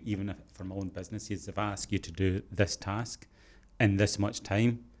even for my own businesses, if I ask you to do this task in this much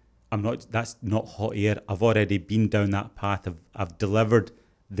time, that's not hot air. I've already been down that path. I've delivered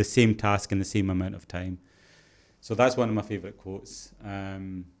the same task in the same amount of time. So that's one of my favorite quotes.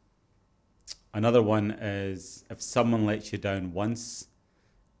 Another one is, if someone lets you down once,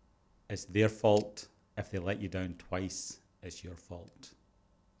 it's their fault. If they let you down twice, it's your fault.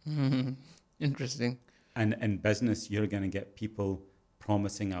 Mm-hmm. Interesting. And in business, you're going to get people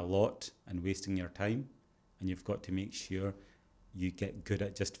promising a lot and wasting your time. And you've got to make sure you get good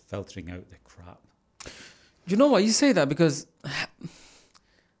at just filtering out the crap. You know what? You say that because...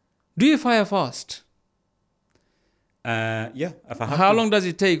 Do you fire fast? Yeah. If I have How long does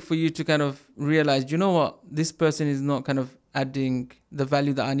it take for you to kind of realize, you know what, this person is not kind of adding the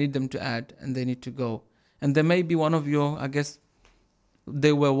value that I need them to add, and they need to go? And they may be one of your, I guess,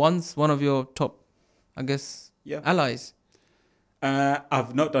 they were once one of your top, I guess, allies.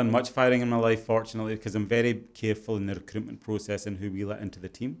 I've not done much firing in my life, fortunately, because I'm very careful in the recruitment process and who we let into the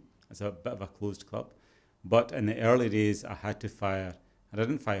team. It's a bit of a closed club. But in the early days, I had to fire. I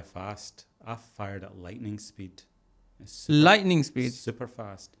didn't fire fast. I fired at lightning speed. Lightning speed? Super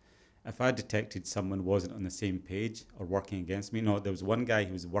fast. If I detected someone wasn't on the same page or working against me, there was one guy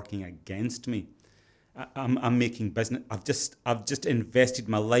who was working against me. I'm making business. I've just invested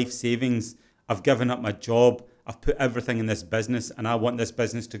my life savings. I've given up my job. I've put everything in this business, and I want this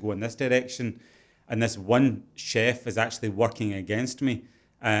business to go in this direction. And this one chef is actually working against me.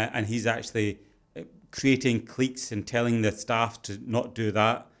 And he's actually creating cliques and telling the staff to not do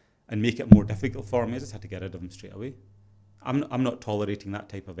that and make it more difficult for me. I just had to get rid of him straight away. I'm not tolerating that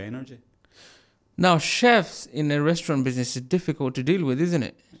type of energy. Now, chefs in a restaurant business is difficult to deal with, isn't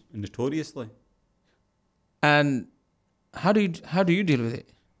it? Notoriously. And how do you deal with it?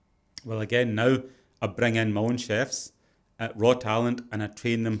 Well, again, now I bring in my own chefs, raw talent, and I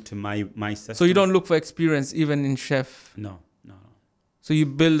train them to my system. So you don't look for experience even in chef? No. So you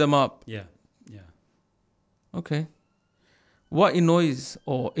build them up? Yeah. Okay. What annoys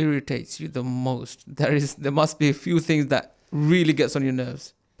or irritates you the most? There must be a few things that really gets on your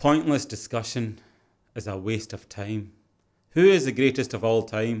nerves. Pointless discussion is a waste of time. Who is the greatest of all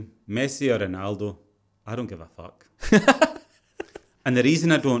time, Messi or Ronaldo? I don't give a fuck. And the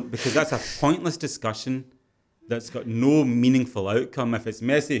reason I don't, because that's a pointless discussion that's got no meaningful outcome. If it's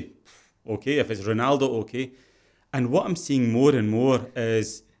Messi, okay. If it's Ronaldo, okay. And what I'm seeing more and more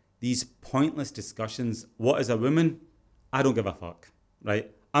is these pointless discussions. What is a woman? I don't give a fuck, right?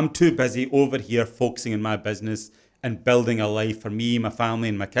 I'm too busy over here focusing on my business and building a life for me, my family,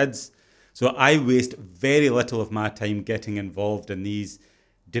 and my kids. So I waste very little of my time getting involved in these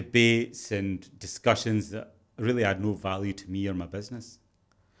debates and discussions that really add no value to me or my business.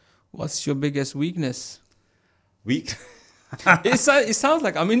 What's your biggest weakness? Weak? It sounds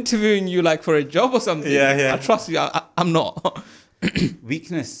like I'm interviewing you like for a job or something. Yeah. I trust you. I'm not.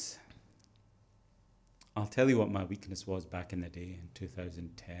 Weakness. I'll tell you what my weakness was back in the day in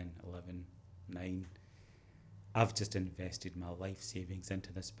 2010, 11, 9. I've just invested my life savings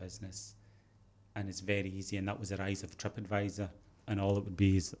into this business, and it's very easy. And that was the rise of TripAdvisor, and all it would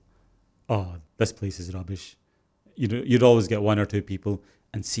be is, oh, this place is rubbish. You'd always get one or two people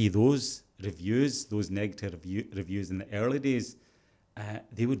and see those reviews, those negative reviews in the early days.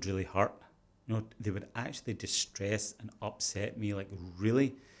 They would really hurt. They would actually distress and upset me, like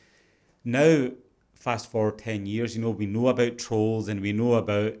really. Now, fast forward 10 years, we know about trolls and we know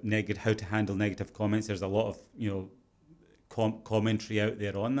about how to handle negative comments. There's a lot of, commentary out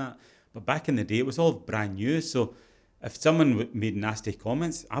there on that. But back in the day, it was all brand new. So if someone made nasty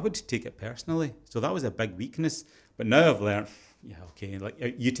comments, I would take it personally. So that was a big weakness. But now I've learned, like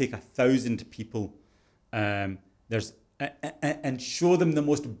you take 1,000 people, and show them the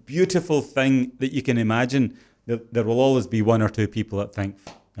most beautiful thing that you can imagine. There will always be one or two people that think,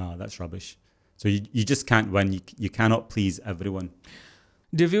 oh, that's rubbish. So you just can't win. You cannot please everyone.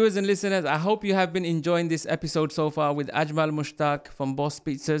 Dear viewers and listeners, I hope you have been enjoying this episode so far with Ajmal Mushtaq from Boss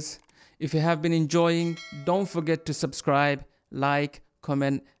Pizzas. If you have been enjoying, don't forget to subscribe, like,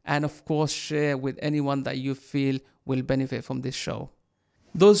 comment, and of course share with anyone that you feel will benefit from this show.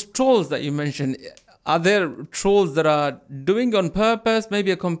 Those trolls that you mentioned, are there trolls that are doing on purpose,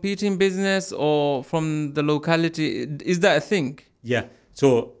 maybe a competing business or from the locality? Is that a thing? Yeah.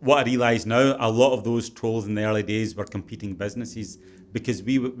 So what I realise now, a lot of those trolls in the early days were competing businesses, because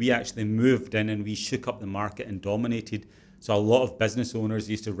we actually moved in and we shook up the market and dominated. So a lot of business owners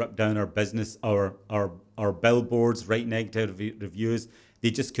used to rip down our business, our billboards, write negative reviews.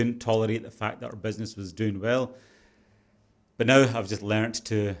 They just couldn't tolerate the fact that our business was doing well. But now I've just learnt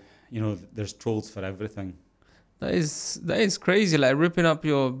to, there's trolls for everything. That is crazy, like ripping up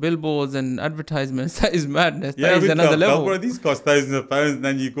your billboards and advertisements. That is madness. Yeah, that is another level. Billboard, these cost thousands of pounds, and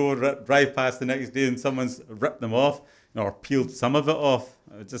then you go drive past the next day and someone's ripped them off or peeled some of it off.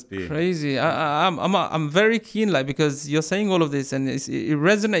 It would just be crazy. I'm very keen, like, because you're saying all of this and it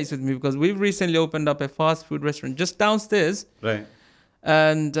resonates with me, because we've recently opened up a fast food restaurant just downstairs. Right.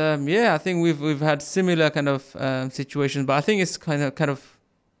 And I think we've had similar kind of situations, but I think it's kind of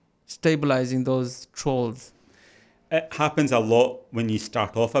stabilizing those trolls. It happens a lot when you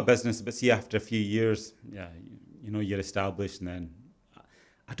start off a business, but see, after a few years, you're established, and then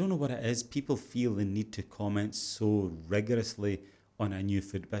I don't know what it is. People feel the need to comment so rigorously on a new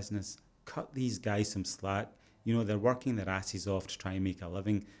food business. Cut these guys some slack. They're working their asses off to try and make a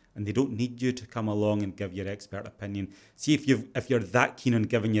living, and they don't need you to come along and give your expert opinion. See, if you're that keen on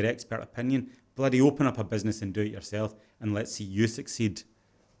giving your expert opinion, bloody open up a business and do it yourself, and let's see you succeed.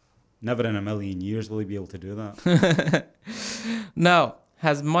 Never in a million years will you be able to do that. Now,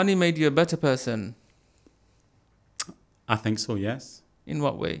 has money made you a better person? I think so, yes. In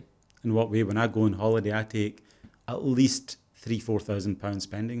what way? In what way? When I go on holiday, I take at least £3,000-4,000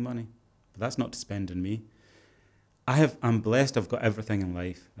 spending money. But that's not to spend on me. I'm blessed. I've got everything in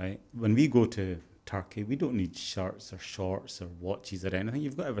life, right? When we go to Turkey, we don't need shirts or shorts or watches or anything.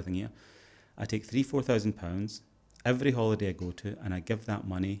 You've got everything here. I take £3,000-4,000 every holiday I go to, and I give that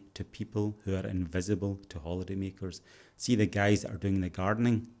money to people who are invisible to holidaymakers. See the guys that are doing the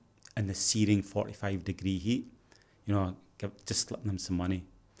gardening in the searing 45-degree heat. You know, just slipping them some money.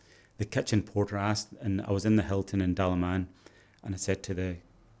 The kitchen porter asked, and I was in the Hilton in Dalaman, and I said to the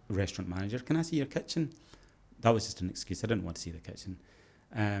restaurant manager, "Can I see your kitchen?" That was just an excuse. I didn't want to see the kitchen.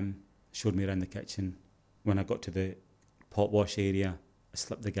 Showed me around the kitchen. When I got to the pot wash area, I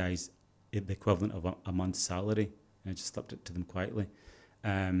slipped the guys the equivalent of a month's salary. And I just slipped it to them quietly.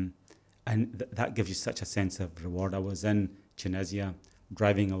 And that gives you such a sense of reward. I was in Tunisia,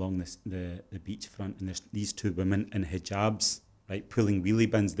 driving along the beachfront, and there's these two women in hijabs, right, pulling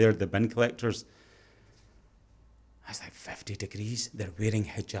wheelie bins. They're the bin collectors. I was like, 50 degrees. They're wearing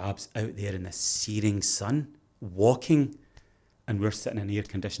hijabs out there in the searing sun, walking, and we're sitting in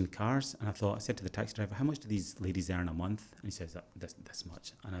air-conditioned cars. And I said to the taxi driver, "How much do these ladies earn a month?" And he says, this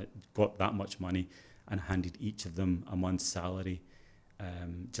much. And I got that much money and handed each of them a month's salary,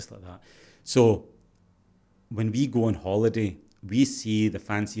 just like that. So when we go on holiday, we see the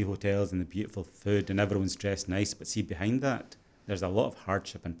fancy hotels and the beautiful food and everyone's dressed nice, but see behind that, there's a lot of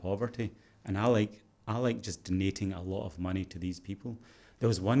hardship and poverty. And I like just donating a lot of money to these people. There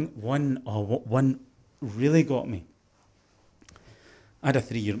was one really got me. I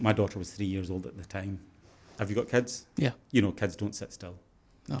had my daughter was 3 years old at the time. Have you got kids? Yeah. You know, kids don't sit still,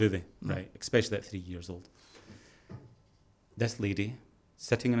 do they? No. Right, especially at 3 years old. This lady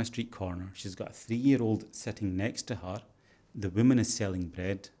sitting in a street corner, she's got a 3-year-old sitting next to her. The woman is selling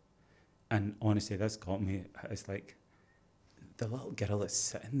bread. And honestly, this got me. It's like the little girl is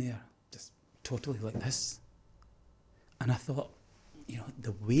sitting there, just totally like this. And I thought, you know,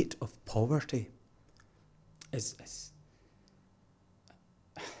 the weight of poverty is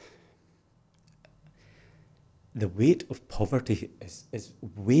the weight of poverty is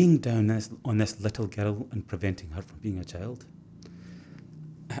weighing down on this little girl and preventing her from being a child.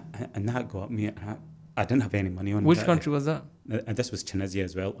 And that got me. I didn't have any money on it. Which country was that? And this was Tunisia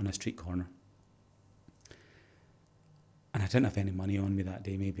as well, on a street corner. And I didn't have any money on me that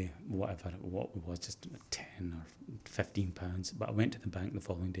day, maybe what it was, just 10 or 15 pounds. But I went to the bank the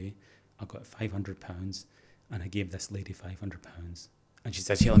following day. I got 500 pounds, and I gave this lady 500 pounds. And she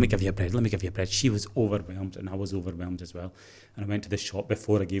says, "Here, let me give you a bread, let me give you a bread." She was overwhelmed, and I was overwhelmed as well. And I went to the shop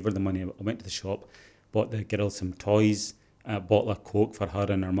before I gave her the money. I went to the shop, bought the girl some toys, a bottle of Coke for her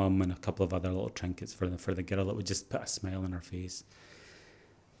and her mum, and a couple of other little trinkets for the girl that would just put a smile on her face.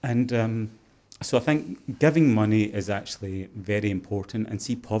 And so I think giving money is actually very important. And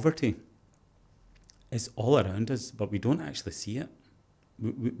see, poverty is all around us, but we don't actually see it.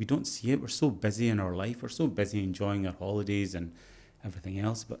 We don't see it. We're so busy in our life. We're so busy enjoying our holidays and everything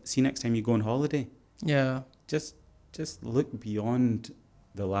else. But see, next time you go on holiday, Yeah. just look beyond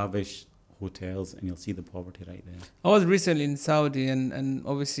the lavish hotels and you'll see the poverty right there. I was recently in Saudi, and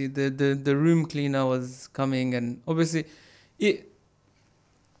obviously the room cleaner was coming, and obviously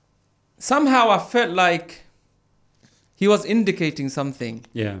somehow I felt like he was indicating something.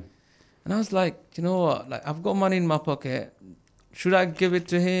 Yeah. And I was like, you know what? Like, I've got money in my pocket. Should I give it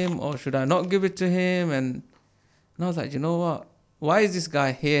to him or should I not give it to him? And I was like, you know what? Why is this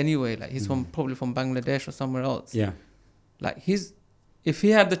guy here anyway? Like, he's probably from Bangladesh or somewhere else. Yeah. Like, if he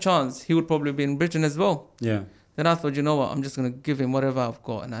had the chance, he would probably be in Britain as well. Yeah. Then I thought, you know what? I'm just going to give him whatever I've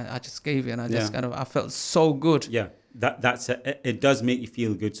got. And I just gave it. And I just I felt so good. Yeah. That's it. It does make you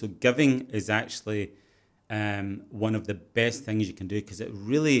feel good. So giving is actually one of the best things you can do, because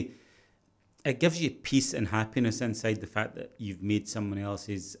it gives you peace and happiness inside the fact that you've made someone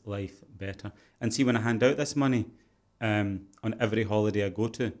else's life better. And see, when I hand out this money on every holiday I go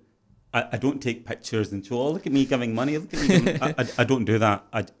to, I don't take pictures and show, "Oh, look at me giving money. Look at me giving." I don't do that.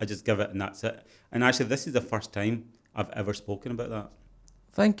 I just give it and that's it. And actually, this is the first time I've ever spoken about that.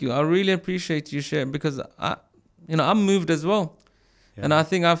 Thank you. I really appreciate you sharing, because I'm moved as well. Yeah. And I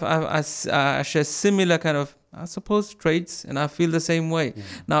think I share similar kind of, I suppose, traits, and I feel the same way. Yeah.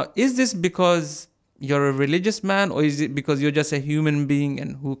 Now, is this because you're a religious man, or is it because you're just a human being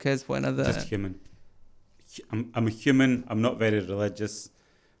and who cares for another? Just human. I'm a human. I'm not very religious.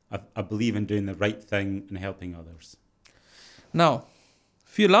 I believe in doing the right thing and helping others. Now,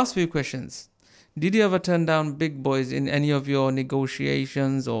 last few questions. Did you ever turn down big boys in any of your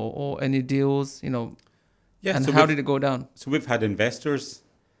negotiations or any deals, Yeah, and so how did it go down? So we've had investors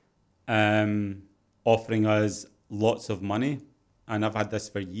offering us lots of money, and I've had this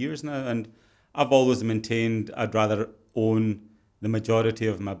for years now, and I've always maintained I'd rather own the majority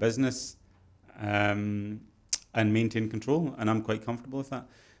of my business and maintain control, and I'm quite comfortable with that.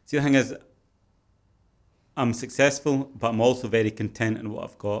 See, the thing is, I'm successful, but I'm also very content in what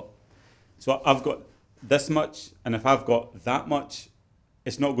I've got. So I've got this much, and if I've got that much,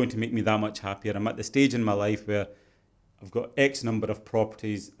 it's not going to make me that much happier. I'm at the stage in my life where I've got X number of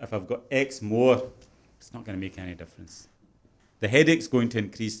properties. If I've got X more, it's not going to make any difference. The headache's going to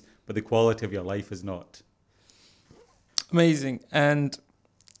increase, but the quality of your life is not. Amazing. And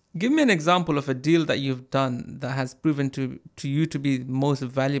give me an example of a deal that you've done that has proven to you to be most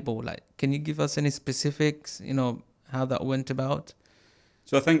valuable. Like, can you give us any specifics, how that went about?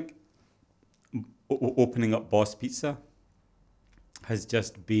 So I think opening up Boss Pizza has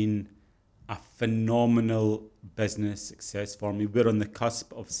just been a phenomenal business success for me. We're on the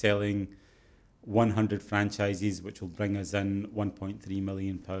cusp of selling 100 franchises, which will bring us in £1.3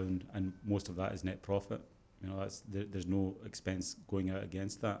 million, and most of that is net profit. There's no expense going out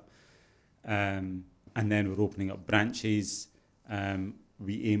against that. And then we're opening up branches.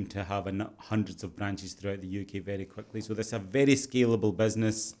 We aim to have hundreds of branches throughout the UK very quickly. So this is a very scalable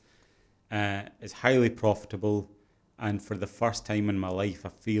business. It's highly profitable. And for the first time in my life, I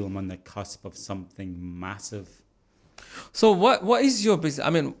feel I'm on the cusp of something massive. So what is your business? I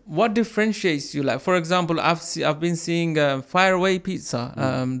mean, what differentiates you? Like, for example, I've been seeing Fire Away Pizza.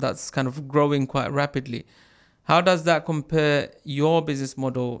 That's kind of growing quite rapidly. How does that compare your business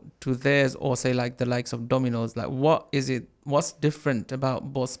model to theirs, or say like the likes of Domino's? Like, what is it? What's different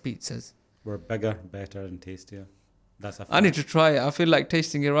about Boss Pizzas? We're bigger, better, and tastier. That's a fact. I need to try it. I feel like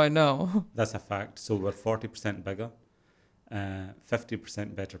tasting it right now. That's a fact. So we're 40% bigger,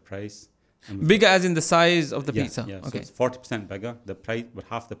 50% better price. Bigger as in the size of the pizza? Yeah, okay. So it's 40% bigger. The price, we're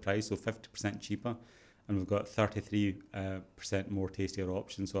half the price, so 50% cheaper. And we've got 33% more tastier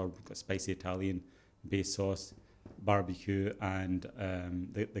options. So we've got spicy Italian, base sauce, barbecue, and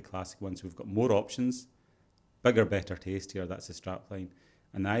the classic ones. We've got more options, bigger, better, tastier. That's the strapline.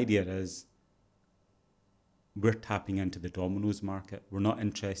 And the idea is we're tapping into the Domino's market. We're not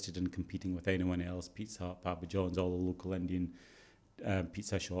interested in competing with anyone else, Pizza Hut, Papa John's, all the local Indian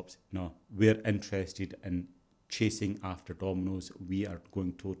pizza shops. No, we're interested in chasing after Domino's. We are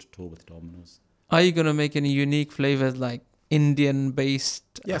going toe-to-toe with Domino's. Are you going to make any unique flavors like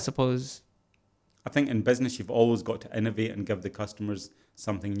Indian-based, I suppose? I think in business, you've always got to innovate and give the customers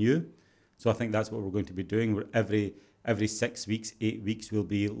something new. So I think that's what we're going to be doing. We're every 6 weeks, 8 weeks, we'll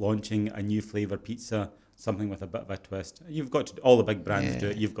be launching a new flavour pizza, something with a bit of a twist. You've got to, all the big brands do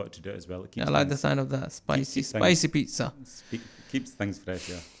it. You've got to do it as well. I like the sound of that. Spicy pizza. Keeps things fresh,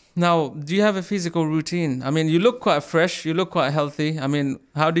 yeah. Now, do you have a physical routine? I mean, you look quite fresh. You look quite healthy. I mean,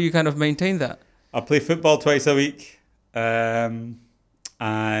 how do you kind of maintain that? I play football twice a week. And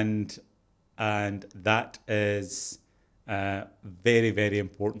that is very, very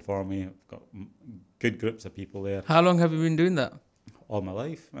important for me. I've got good groups of people there. How long have you been doing that? All my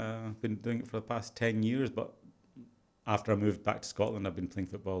life. I've been doing it for the past 10 years, but after I moved back to Scotland, I've been playing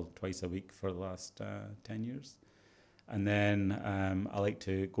football twice a week for the last 10 years. And then I like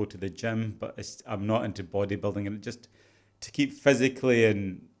to go to the gym, but I'm not into bodybuilding, and just to keep physically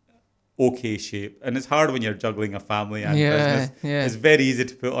in okay shape. And it's hard when you're juggling a family and business. Yeah. It's very easy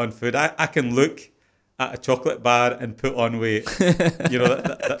to put on food. I can look at a chocolate bar and put on weight.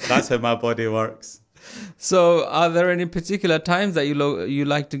 That's how my body works. So are there any particular times that you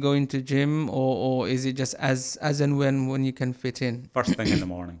like to go into gym, or is it just as and when you can fit in? First thing in the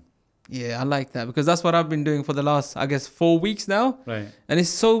morning. Yeah, I like that, because that's what I've been doing for the last, 4 weeks now. Right. And it's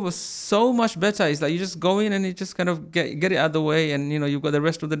so much better. It's like you just go in and you just kind of get it out of the way, and you've got the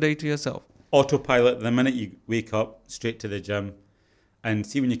rest of the day to yourself. Autopilot. The minute you wake up, straight to the gym. And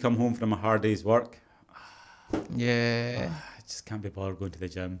see, when you come home from a hard day's work, I just can't be bothered going to the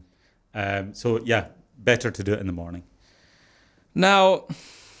gym. So yeah, better to do it in the morning. Now,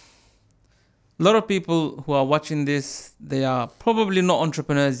 a lot of people who are watching this, they are probably not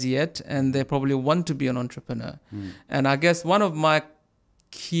entrepreneurs yet, and they probably want to be an entrepreneur. And I guess one of my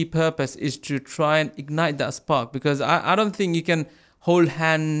key purpose is to try and ignite that spark, because I don't think you can hold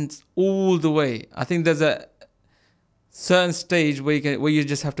hands all the way. I think there's a certain stage where you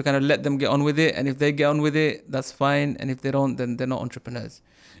just have to kind of let them get on with it, and if they get on with it, that's fine, and if they don't, then they're not entrepreneurs.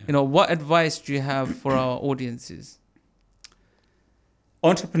 What advice do you have for our audiences?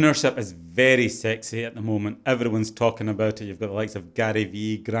 Entrepreneurship is very sexy at the moment. Everyone's talking about it. You've got the likes of Gary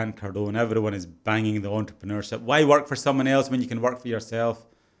Vee, Grant Cardone. Everyone is banging the entrepreneurship. Why work for someone else when you can work for yourself?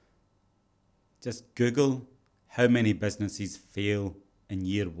 Just Google how many businesses fail in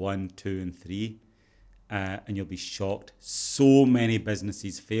year 1, 2, and 3. And you'll be shocked. So many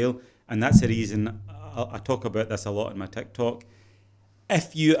businesses fail. And that's the reason I talk about this a lot in my TikTok.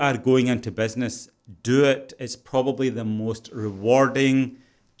 If you are going into business, do it. It's probably the most rewarding,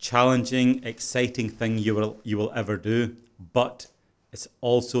 challenging, exciting thing you will ever do. But it's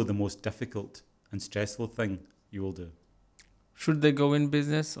also the most difficult and stressful thing you will do. Should they go in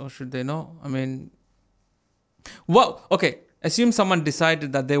business or should they not? I mean, Well, okay. Assume someone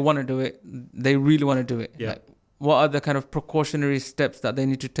decided that they want to do it. They really want to do it. Yeah. Like, what are the kind of precautionary steps that they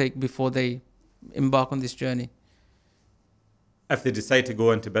need to take before they embark on this journey? If they decide to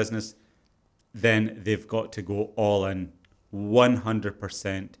go into business, then they've got to go all in,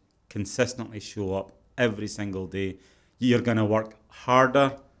 100%, consistently show up every single day. You're going to work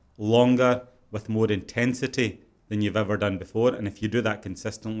harder, longer, with more intensity than you've ever done before. And if you do that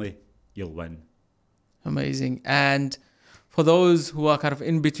consistently, you'll win. Amazing. And for those who are kind of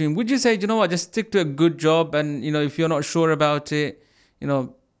in between, would you say, you know what, just stick to a good job, and, you know, if you're not sure about it, you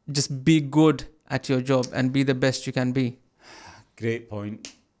know, just be good at your job and be the best you can be? Great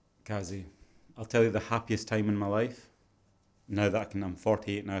point, Kazi. I'll tell you the happiest time in my life. Now that I'm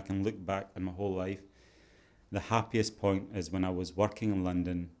 48 now, I can look back on my whole life. The happiest point is when I was working in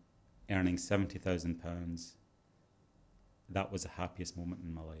London, earning £70,000. That was the happiest moment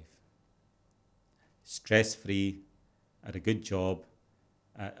in my life. Stress-free, I had a good job.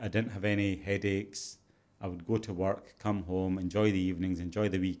 I didn't have any headaches. I would go to work, come home, enjoy the evenings, enjoy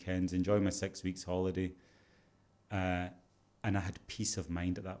the weekends, enjoy my 6 weeks holiday. And I had peace of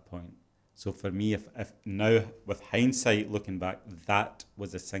mind at that point. So for me, if now with hindsight looking back, that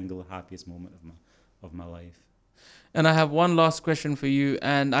was the single happiest moment of my life. And I have one last question for you,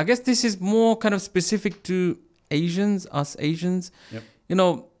 and I guess this is more kind of specific to Asians, us Asians. Yep. You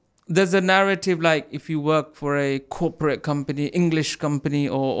know, there's a narrative like if you work for a corporate company, English company,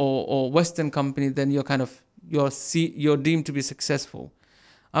 or Western company, then you're deemed to be successful.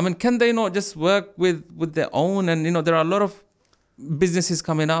 I mean, can they not just work with their own? And, you know, there are a lot of businesses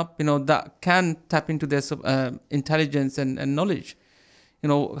coming up, you know, that can tap into their intelligence and knowledge. You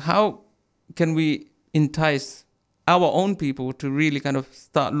know, how can we entice our own people to really kind of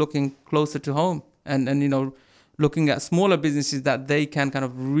start looking closer to home and you know, looking at smaller businesses that they can kind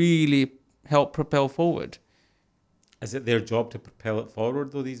of really help propel forward? Is it their job to propel it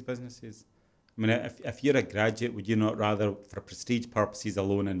forward, though, these businesses? I mean, if you're a graduate, would you not rather, for prestige purposes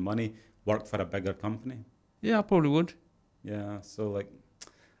alone and money, work for a bigger company? Yeah, I probably would. Yeah, so like,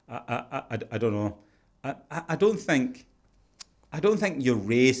 I don't know. I don't think your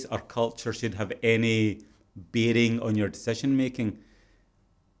race or culture should have any bearing on your decision making.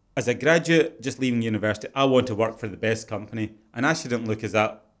 As a graduate just leaving university, I want to work for the best company, and I shouldn't look, is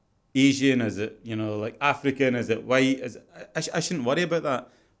that Asian, is it, you know, like African, is it white, I shouldn't worry about that.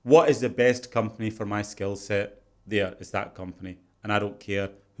 What is the best company for my skill set? There is that company, and I don't care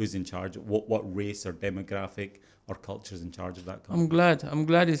who's in charge, what race or demographic or culture is in charge of that company. I'm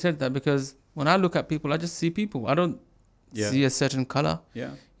glad you said that, because when I look at people, I just see people. I don't see a certain color.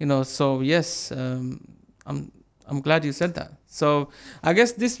 Yeah. You know, so yes, I'm glad you said that. So I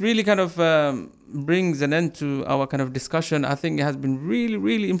guess this really kind of brings an end to our kind of discussion. I think it has been really,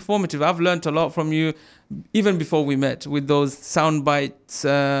 really informative. I've learned a lot from you, even before we met, with those sound bites,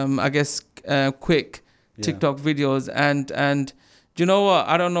 I guess, quick TikTok videos. And do you know what?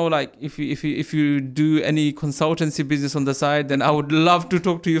 I don't know, like, if you do any consultancy business on the side, then I would love to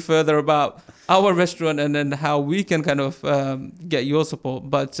talk to you further about our restaurant and then how we can kind of get your support.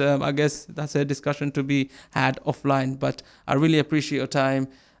 But I guess that's a discussion to be had offline. But I really appreciate your time,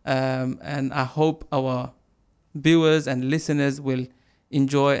 and I hope our viewers and listeners will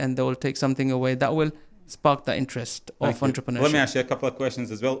enjoy, and they will take something away that will spark the interest of entrepreneurship. Let me ask you a couple of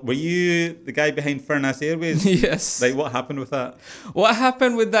questions as well. Were you the guy behind Furness Airways? Yes. Like, what happened with that? What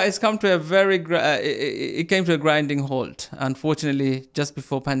happened with that is come to a very it came to a grinding halt, unfortunately, just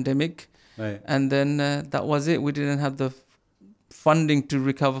before pandemic. Right. And then that was it. We didn't have the funding to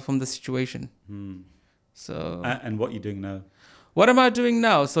recover from the situation. So. And what are you doing now? What am I doing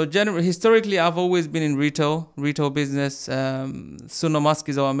now? So historically, I've always been in retail business. Suno Musk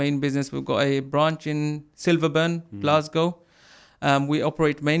is our main business. We've got a branch in Silverburn, Glasgow. We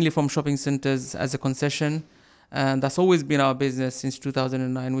operate mainly from shopping centres as a concession. And that's always been our business since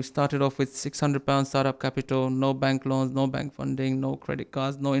 2009. We started off with £600 startup capital, no bank loans, no bank funding, no credit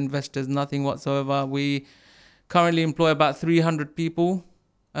cards, no investors, nothing whatsoever. We currently employ about 300 people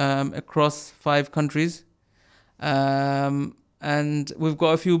across 5 countries. And we've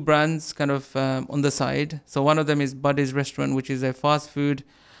got a few brands kind of on the side. So one of them is Buddy's Restaurant, which is a fast food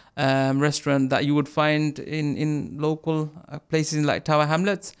restaurant that you would find in local places like Tower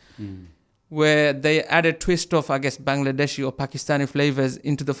Hamlets, where they add a twist of, I guess, Bangladeshi or Pakistani flavors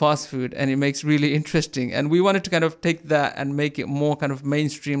into the fast food, and it makes really interesting. And we wanted to kind of take that and make it more kind of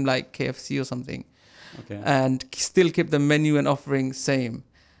mainstream, like KFC or something, and still keep the menu and offering same.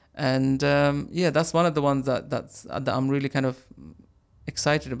 And that's one of the ones that I'm really kind of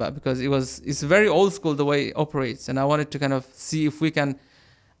excited about, because it's very old school the way it operates, and I wanted to kind of see if we can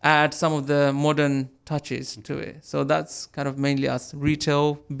add some of the modern touches to it. So that's kind of mainly us.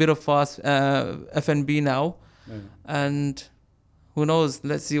 Retail, bit of fast F&B now. Yeah. And who knows?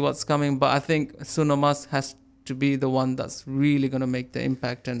 Let's see what's coming. But I think Sunomas has to be the one that's really going to make the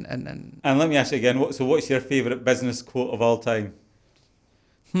impact. And let me ask you again, what's your favourite business quote of all time?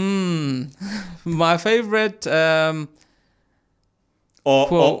 My favourite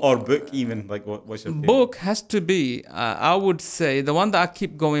or book even, like what's your favourite? book has to be, I would say, the one that I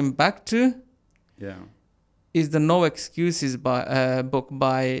keep going back to Yeah. is the No Excuses book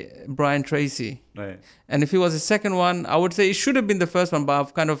by Brian Tracy. Right. And if it was the second one, I would say it should have been the first one, but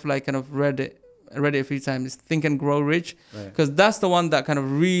I've kind of read it a few times. Think and Grow Rich, because that's the one that kind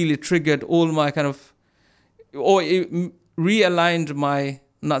of really triggered all my or it realigned my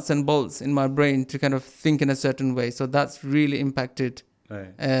nuts and bolts in my brain to kind of think in a certain way. So that's really impacted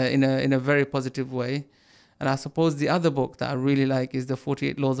in a very positive way. And I suppose the other book that I really like is The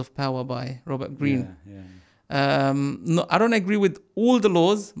 48 Laws of Power by Robert Greene. No, I don't agree with all the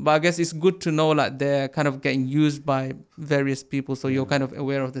laws, but I guess it's good to know like they're kind of getting used by various people, so you're kind of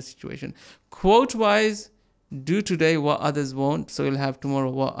aware of the situation. Quote wise, do today what others won't, so you'll have tomorrow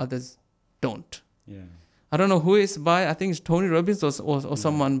what others don't. Yeah. I don't know who it's by. I think it's Tony Robbins or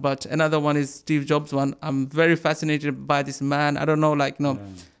someone, but another one is Steve Jobs one. I'm very fascinated by this man. I don't know,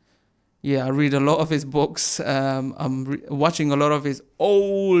 I read a lot of his books. I'm watching a lot of his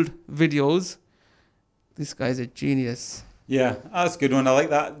old videos. This guy's a genius. Yeah, that's a good one. I like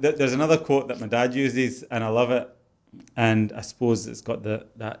that. There's another quote that my dad uses, and I love it. And I suppose it's got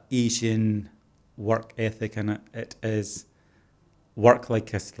that Asian work ethic in it. It is work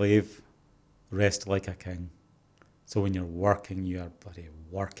like a slave, rest like a king. So when you're working, you are bloody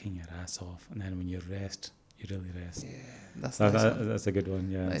working your ass off. And then when you rest, you really rest. Yeah, that's that's a good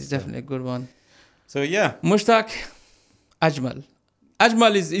one. Yeah, it's definitely a good one. So yeah. Mushtaq, Ajmal.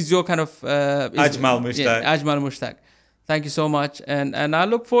 Ajmal is your kind of... Ajmal Mushtaq. Yeah, Ajmal Mushtaq. Thank you so much. And I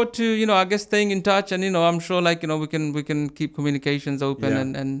look forward to, I guess staying in touch. And, I'm sure we can keep communications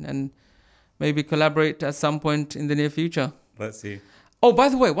open and maybe collaborate at some point in the near future. Let's see. Oh, by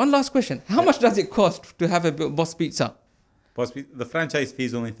the way, one last question. How much does it cost to have a Boss Pizza? The franchise fee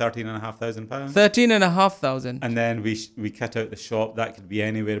is only £13,500. £13,500. And then we cut out the shop. That could be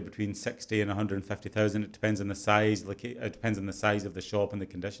anywhere between 60 and 150,000. It depends on the size. It depends on the size of the shop and the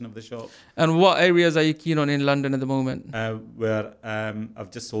condition of the shop. And what areas are you keen on in London at the moment? I've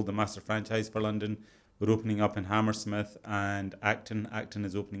just sold the master franchise for London. We're opening up in Hammersmith and Acton. Acton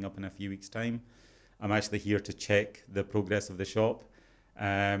is opening up in a few weeks' time. I'm actually here to check the progress of the shop.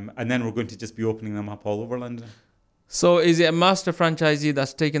 And then we're going to just be opening them up all over London. So is it a master franchisee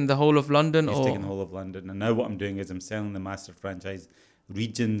that's taken the whole of London? He's taken the whole of London. And now what I'm doing is I'm selling the master franchise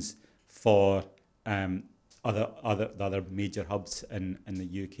regions for other major hubs in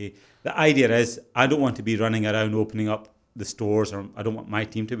the UK. The idea is I don't want to be running around opening up the stores, or I don't want my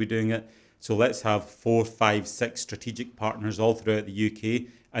team to be doing it. So let's have 4, 5, 6 strategic partners all throughout the UK,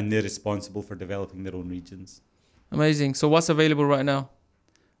 and they're responsible for developing their own regions. Amazing. So what's available right now?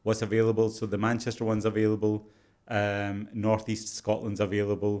 What's available? So the Manchester one's available. Northeast Scotland's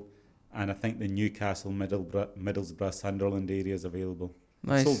available, and I think the Newcastle, Middlesbrough, Sunderland area is available.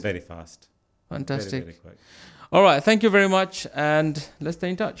 Nice. Sold very fast. Fantastic. Very, very quick. All right. Thank you very much, and let's stay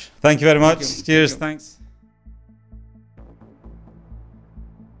in touch. Thank you very much. Cheers. Thanks.